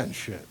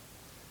ascension.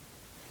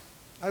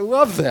 I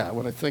love that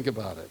when I think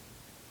about it.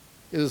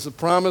 It is a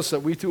promise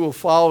that we too will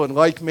follow in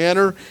like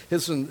manner.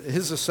 His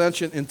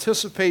ascension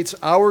anticipates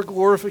our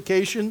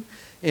glorification,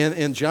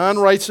 and John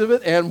writes of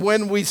it. And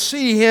when we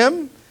see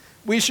him,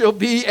 we shall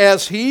be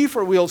as he,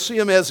 for we'll see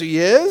him as he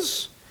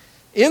is.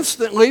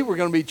 Instantly, we're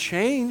going to be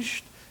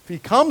changed. If he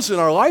comes in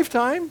our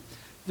lifetime,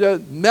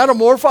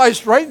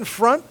 metamorphized right in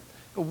front,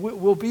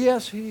 we'll be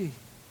as he.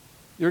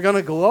 You're going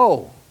to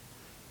glow.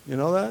 You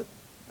know that?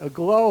 A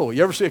glow.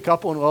 You ever see a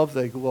couple in love?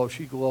 They glow.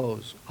 She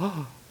glows.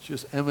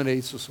 Just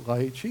emanates this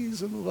light.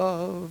 She's in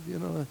love, you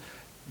know.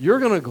 You're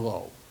going to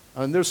glow.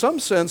 And there's some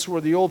sense where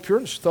the old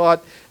Puritans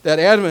thought that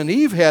Adam and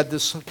Eve had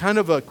this kind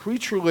of a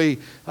creaturely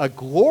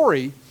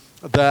glory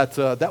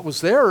that was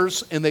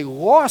theirs, and they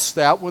lost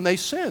that when they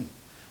sinned.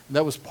 And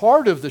that was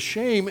part of the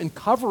shame in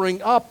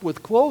covering up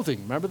with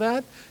clothing. Remember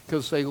that?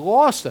 Because they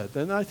lost it.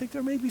 And I think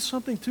there may be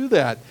something to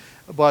that.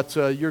 But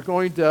you're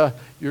going to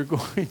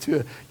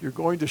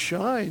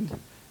shine.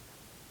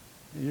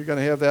 You're going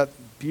to have that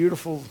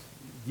beautiful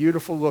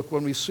look.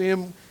 When we see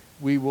him,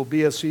 we will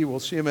be as he.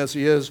 We'll see him as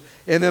he is.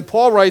 And then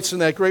Paul writes in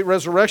that great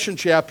resurrection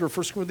chapter,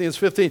 1 Corinthians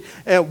 15,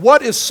 and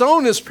what is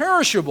sown is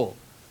perishable.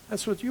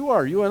 That's what you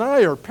are. You and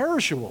I are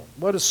perishable.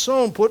 What is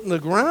sown, put in the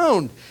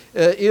ground,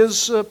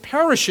 is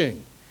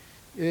perishing.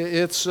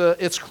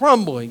 It's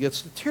crumbling.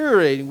 It's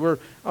deteriorating. We're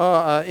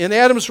in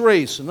Adam's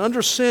race and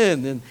under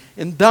sin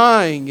and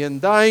dying. And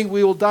dying,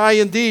 we will die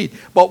indeed.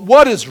 But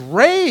what is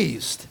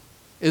raised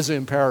is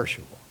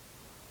imperishable.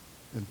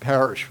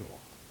 Imperishable.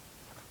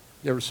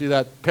 You ever see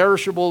that?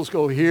 Perishables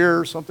go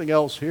here, something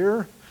else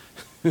here.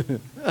 We're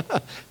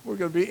going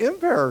to be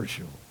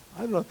imperishable.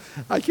 I don't know.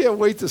 I can't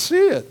wait to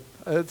see it.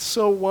 It's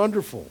so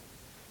wonderful.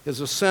 His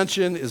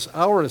ascension is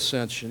our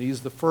ascension.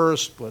 He's the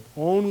first, but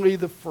only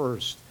the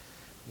first.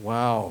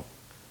 Wow.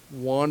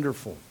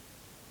 Wonderful.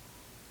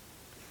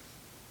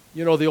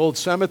 You know, the old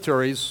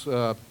cemeteries,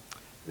 you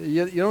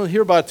don't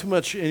hear about it too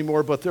much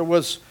anymore, but there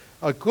was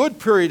a good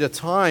period of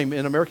time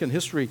in American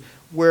history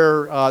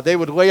where they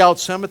would lay out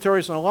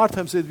cemeteries, and a lot of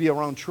times they'd be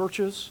around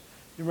churches.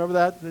 You remember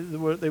that?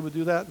 They would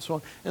do that and so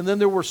on. And then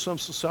there were some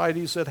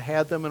societies that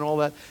had them and all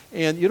that.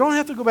 And you don't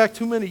have to go back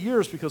too many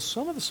years because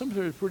some of the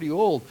cemeteries are pretty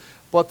old.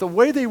 But the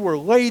way they were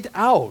laid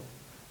out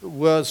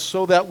was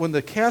so that when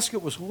the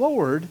casket was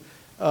lowered,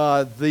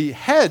 the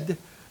head,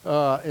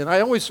 and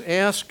I always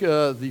ask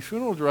the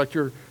funeral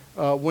director,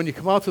 when you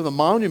come out to the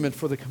monument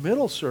for the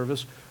committal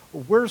service,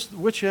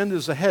 which end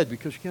is the head?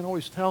 Because you can't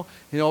always tell.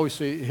 He'll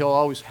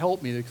always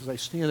help me because I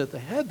stand at the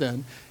head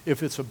then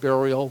if it's a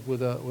burial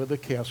with a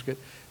casket.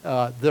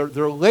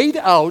 They're laid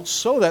out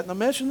so that, now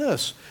imagine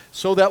this,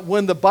 so that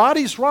when the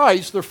bodies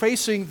rise, they're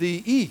facing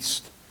the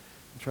east.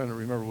 I'm trying to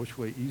remember which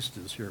way east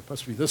is here. It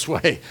must be this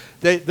way.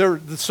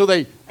 So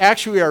they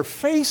actually are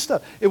faced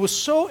up. It was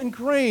so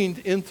ingrained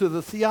into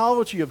the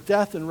theology of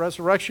death and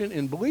resurrection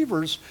in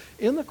believers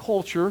in the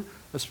culture,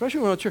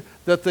 especially when church,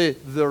 that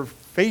they're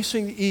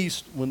facing the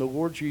east when the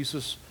Lord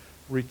Jesus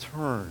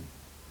returned.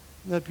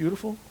 Isn't that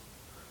beautiful?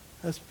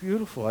 That's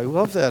beautiful. I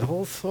love that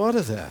whole thought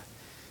of that.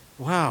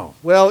 Wow.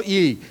 Well,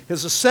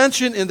 his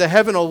ascension into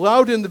heaven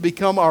allowed him to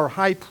become our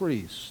high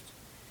priest.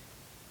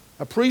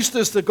 A priest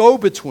is the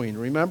go-between,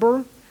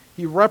 remember?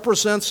 He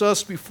represents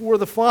us before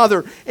the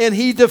Father, and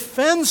he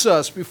defends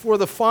us before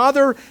the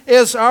Father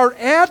as our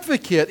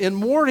advocate, and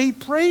more, he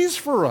prays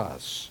for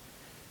us.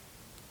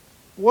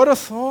 What a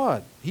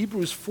thought.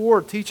 Hebrews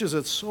 4 teaches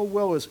it so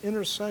well as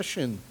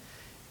intercession.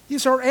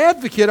 He's our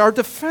advocate, our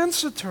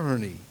defense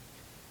attorney.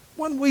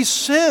 When we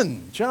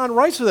sin, John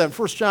writes of that in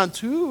 1 John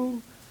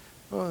 2,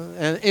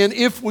 and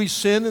if we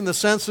sin in the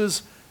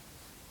senses,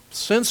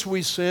 since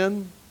we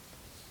sin,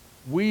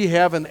 we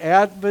have an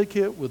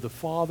advocate with the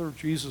Father,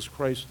 Jesus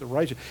Christ the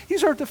righteous.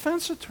 He's our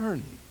defense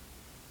attorney.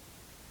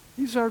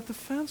 He's our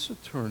defense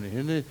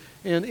attorney.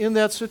 And in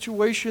that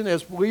situation,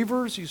 as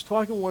believers, he's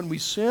talking when we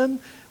sin,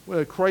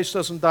 Christ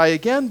doesn't die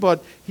again,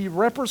 but he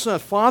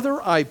represents,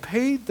 Father, I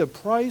paid the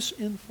price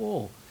in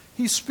full.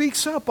 He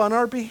speaks up on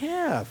our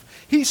behalf.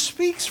 He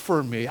speaks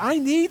for me. I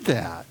need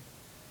that.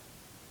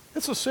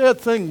 It's a sad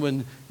thing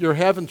when you're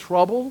having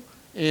trouble,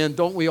 and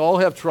don't we all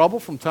have trouble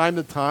from time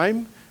to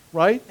time,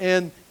 right?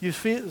 And you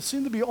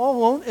seem to be all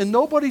alone, and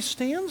nobody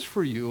stands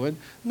for you, and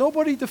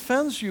nobody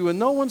defends you, and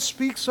no one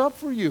speaks up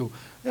for you.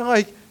 You know,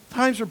 like,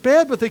 times are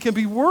bad, but they can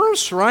be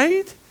worse,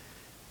 right?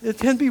 It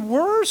can be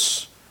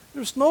worse.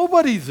 There's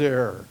nobody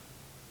there.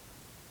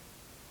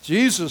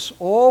 Jesus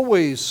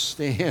always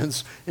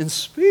stands and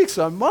speaks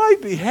on my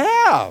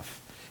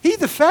behalf. He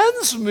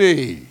defends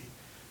me.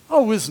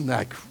 Oh, isn't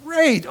that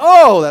great?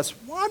 Oh, that's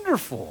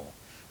wonderful.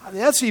 I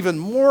mean, that's even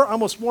more,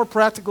 almost more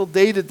practical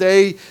day to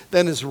day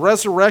than his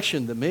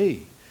resurrection to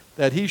me.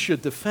 That he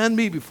should defend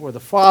me before the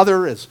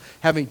Father as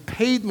having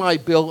paid my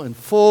bill in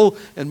full.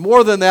 And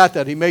more than that,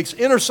 that he makes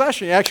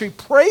intercession. He actually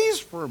prays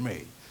for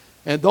me.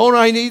 And don't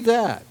I need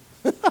that?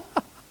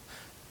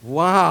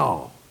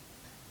 Wow.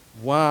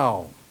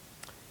 Wow.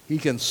 He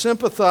can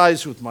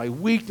sympathize with my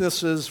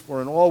weaknesses,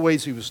 for in all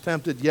ways he was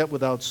tempted, yet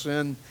without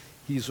sin.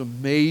 He's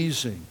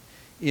amazing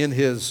in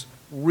his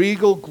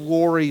regal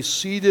glory,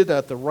 seated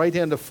at the right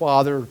hand of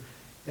Father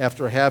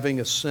after having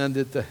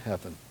ascended to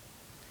heaven.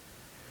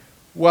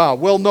 Wow.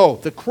 Well, no,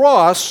 the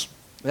cross,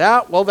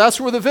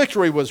 that's where the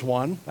victory was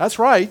won. That's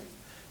right.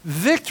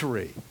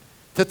 Victory.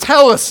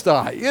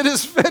 Tetelestai. It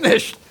is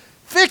finished.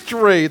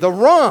 Victory, the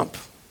romp.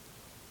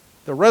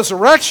 The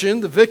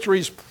resurrection, the victory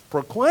is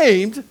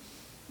proclaimed.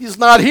 He's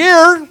not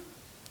here.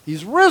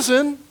 He's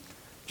risen.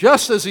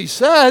 Just as he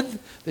said,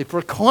 they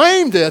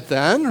proclaimed it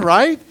then,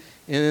 right?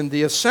 And in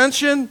the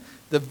ascension,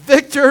 the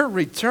victor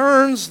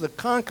returns, the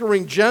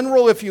conquering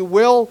general, if you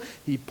will.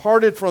 He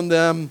parted from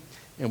them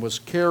and was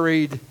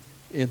carried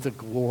into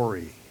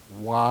glory.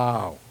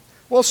 Wow.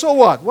 Well, so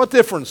what? What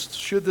difference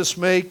should this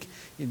make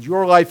in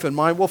your life and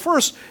mine? Well,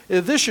 first,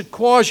 this should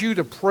cause you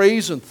to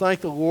praise and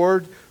thank the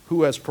Lord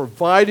who has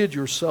provided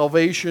your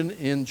salvation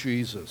in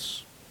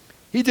Jesus.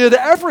 He did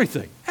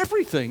everything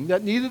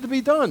that needed to be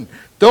done.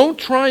 Don't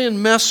try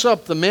and mess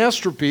up the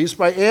masterpiece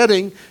by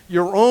adding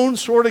your own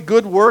sort of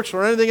good works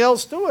or anything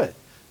else to it.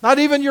 Not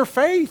even your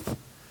faith.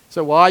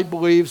 So, well, I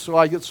believe, so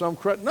I get some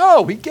credit.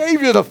 No, he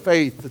gave you the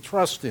faith to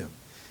trust him.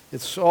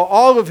 It's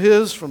all of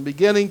his from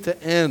beginning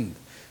to end.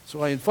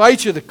 So I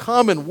invite you to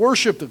come and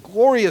worship the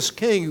glorious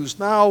King who's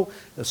now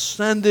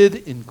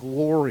ascended in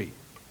glory.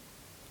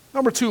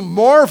 Number 2,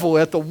 marvel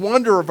at the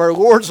wonder of our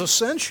Lord's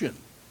ascension.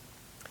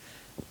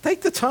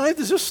 Take the time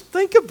to just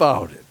think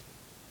about it.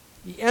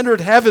 He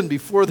entered heaven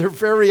before their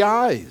very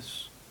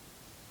eyes.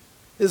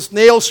 His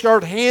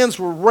nail-scarred hands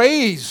were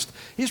raised.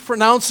 He's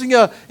pronouncing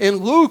in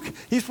Luke,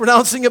 he's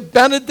pronouncing a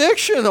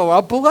benediction or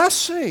a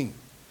blessing.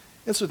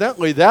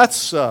 Incidentally,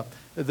 that's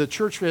the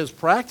church has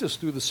practiced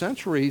through the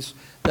centuries,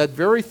 that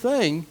very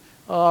thing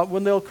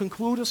when they'll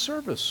conclude a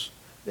service.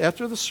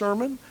 After the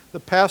sermon, the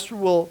pastor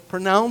will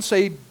pronounce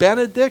a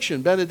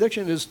benediction.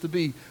 Benediction is to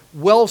be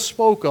well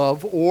spoke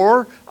of,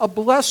 or a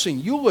blessing.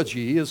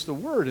 Eulogy is the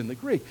word in the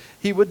Greek.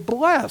 He would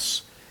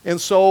bless. And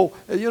so,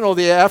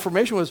 the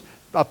affirmation was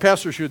a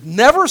pastor should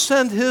never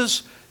send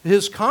his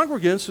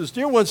congregants, his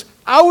dear ones,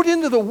 out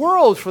into the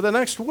world for the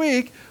next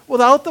week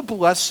without the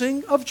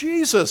blessing of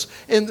Jesus.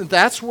 And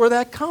that's where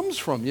that comes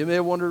from. You may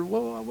have wondered,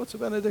 well, what's a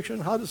benediction?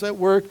 How does that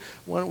work?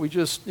 Why don't we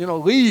just,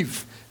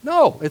 leave?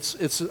 No,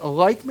 it's a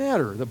like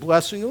matter, the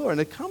blessing of the Lord,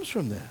 and it comes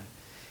from that.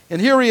 And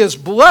here he is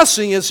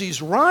blessing as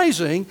he's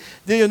rising.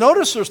 Do you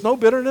notice there's no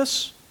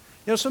bitterness?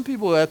 Some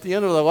people at the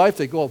end of their life,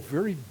 they go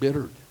very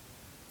bittered.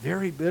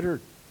 Very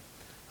bittered.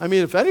 I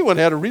mean, if anyone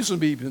had a reason to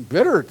be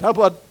bitter, how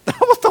about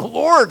the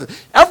Lord?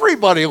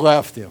 Everybody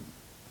left him.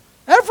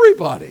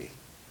 Everybody.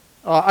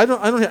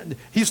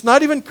 He's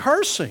not even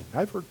cursing.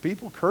 I've heard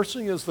people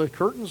cursing as the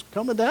curtain's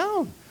coming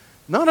down.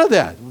 None of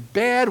that.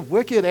 Bad,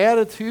 wicked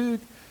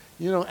attitude.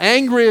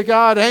 Angry at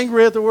God,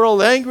 angry at the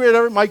world, angry at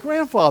everyone. My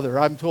grandfather,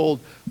 I'm told,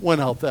 went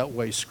out that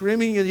way,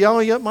 screaming and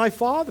yelling at my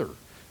father,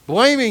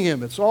 blaming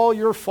him. It's all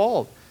your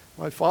fault.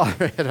 My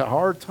father had a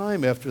hard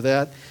time after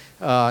that.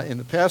 And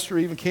the pastor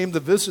even came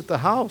to visit the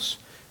house.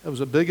 It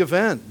was a big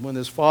event when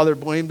his father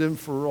blamed him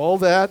for all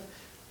that,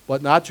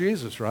 but not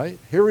Jesus, right?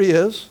 Here he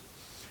is.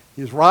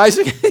 He's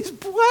rising and he's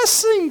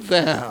blessing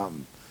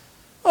them.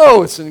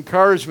 Oh, it's an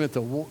encouragement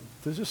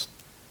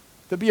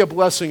to be a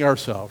blessing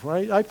ourselves,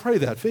 right? I pray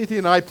that. Faithy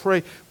and I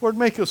pray, Lord,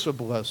 make us a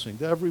blessing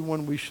to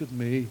everyone we should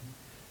meet.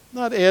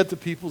 Not add to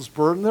people's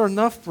burden. There are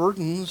enough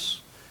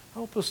burdens.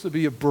 Help us to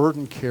be a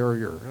burden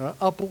carrier,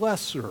 a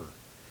blesser,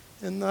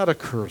 and not a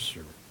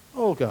curser.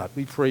 Oh, God,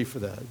 we pray for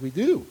that. We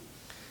do.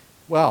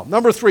 Wow.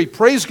 Number 3,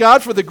 praise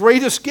God for the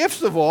greatest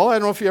gift of all. I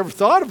don't know if you ever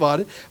thought about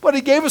it, but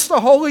he gave us the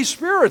Holy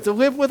Spirit to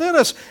live within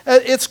us.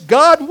 It's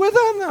God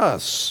within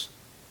us.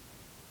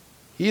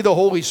 He, the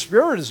Holy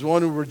Spirit, is the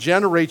one who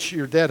regenerates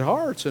your dead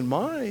hearts and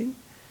mine.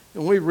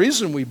 The only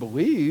reason we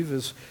believe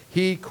is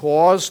he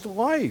caused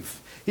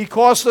life. He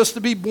caused us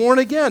to be born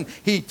again.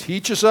 He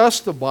teaches us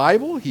the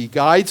Bible. He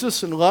guides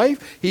us in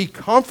life. He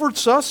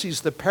comforts us.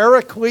 He's the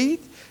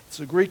paraclete. It's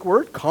a Greek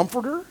word,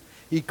 comforter.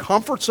 He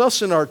comforts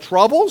us in our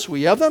troubles.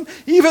 We have them.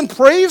 He even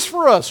prays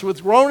for us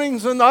with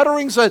groanings and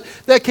utterings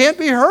that can't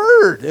be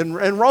heard. In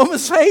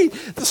Romans 8,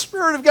 the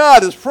Spirit of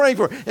God is praying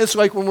for us. It's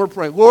like when we're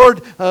praying,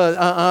 Lord,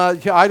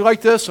 I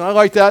like this and I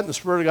like that. And the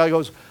Spirit of God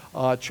goes,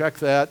 check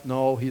that.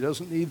 No, he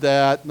doesn't need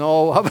that.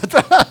 No, how about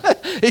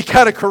that? He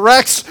kind of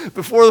corrects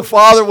before the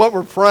Father what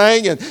we're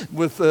praying and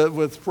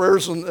with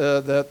prayers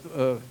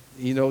that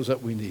he knows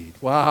that we need.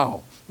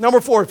 Wow.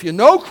 Number 4, if you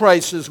know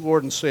Christ as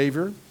Lord and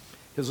Savior,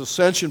 his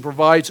ascension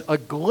provides a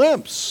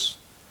glimpse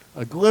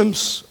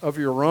of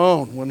your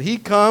own. When he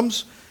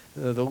comes,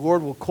 the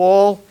Lord will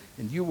call,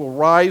 and you will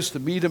rise to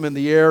meet him in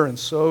the air, and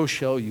so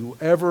shall you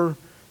ever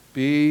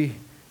be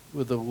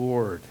with the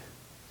Lord.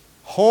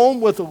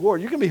 Home with the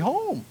Lord. You can be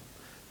home.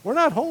 We're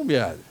not home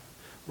yet.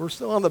 We're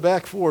still on the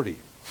back 40.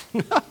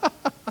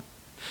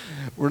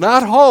 We're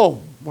not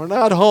home. We're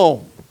not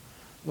home.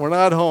 We're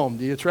not home.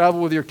 Do you travel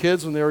with your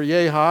kids when they're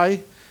yay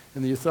high?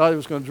 And you thought it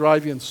was going to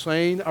drive you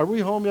insane. Are we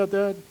home yet,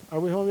 Dad? Are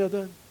we home yet,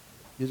 Dad?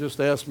 You just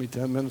asked me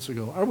 10 minutes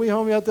ago. Are we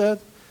home yet, Dad?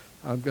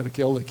 I'm going to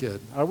kill the kid.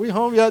 Are we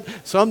home yet?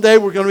 Someday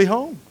we're going to be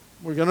home.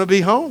 We're going to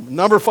be home.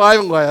 Number 5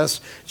 and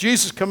last,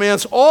 Jesus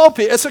commands all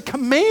people. It's a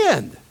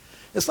command.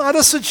 It's not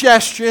a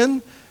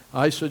suggestion.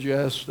 I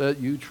suggest that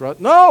you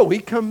trust. No, he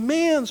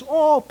commands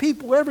all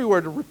people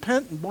everywhere to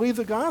repent and believe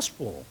the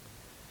gospel.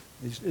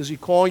 Is he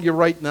calling you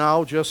right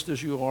now just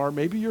as you are?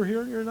 Maybe you're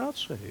here and you're not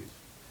saved.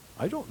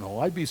 I don't know.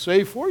 I'd be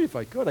saved for you if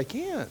I could. I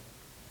can't.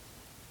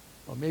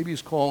 Well, maybe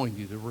he's calling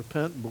you to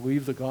repent and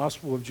believe the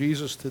gospel of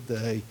Jesus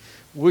today.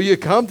 Will you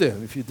come to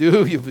him? If you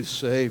do, you'll be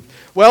saved.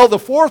 Well, the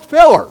 4th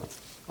pillar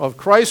of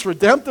Christ's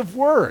redemptive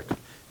work,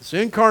 his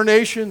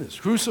incarnation, his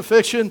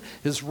crucifixion,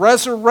 his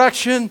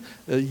resurrection,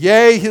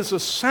 his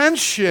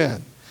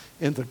ascension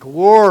into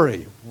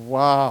glory.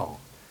 Wow.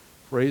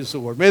 Praise the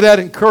Lord. May that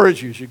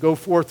encourage you as you go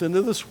forth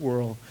into this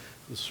world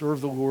to serve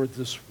the Lord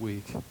this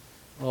week.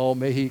 Oh,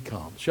 may he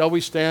come. Shall we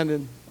stand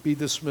and be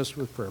dismissed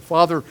with prayer?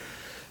 Father,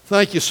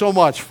 thank you so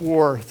much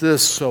for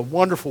this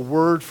wonderful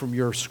word from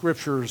your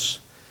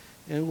scriptures.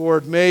 And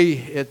Lord, may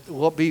it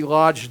be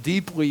lodged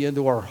deeply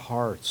into our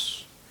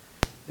hearts.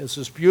 It's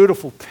this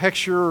beautiful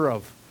picture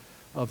of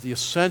the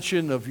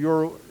ascension of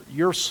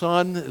your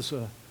Son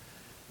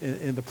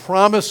and the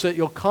promise that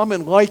you'll come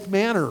in like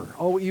manner.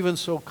 Oh, even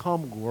so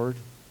come, Lord.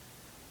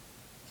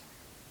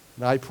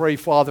 And I pray,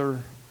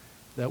 Father,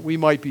 that we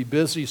might be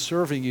busy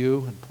serving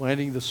you and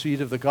planting the seed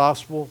of the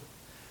gospel.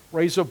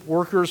 Raise up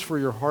workers for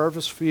your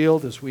harvest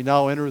field as we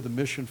now enter the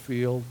mission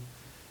field.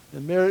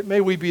 And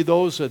may we be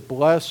those that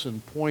bless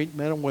and point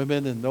men and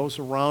women and those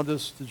around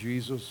us to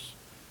Jesus.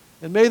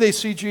 And may they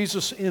see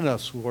Jesus in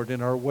us, Lord,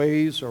 in our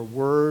ways, our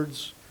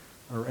words,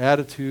 our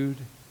attitude.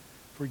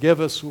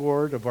 Forgive us,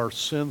 Lord, of our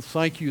sin.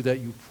 Thank you that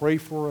you pray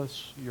for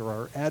us. You're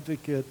our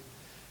advocate.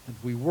 And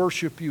we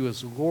worship you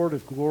as the Lord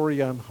of glory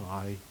on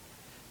high.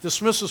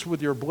 Dismiss us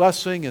with your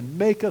blessing and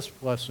make us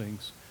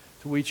blessings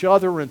to each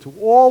other and to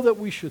all that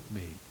we should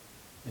meet.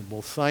 And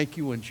we'll thank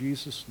you in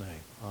Jesus'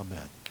 name.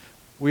 Amen.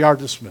 We are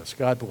dismissed.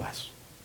 God bless.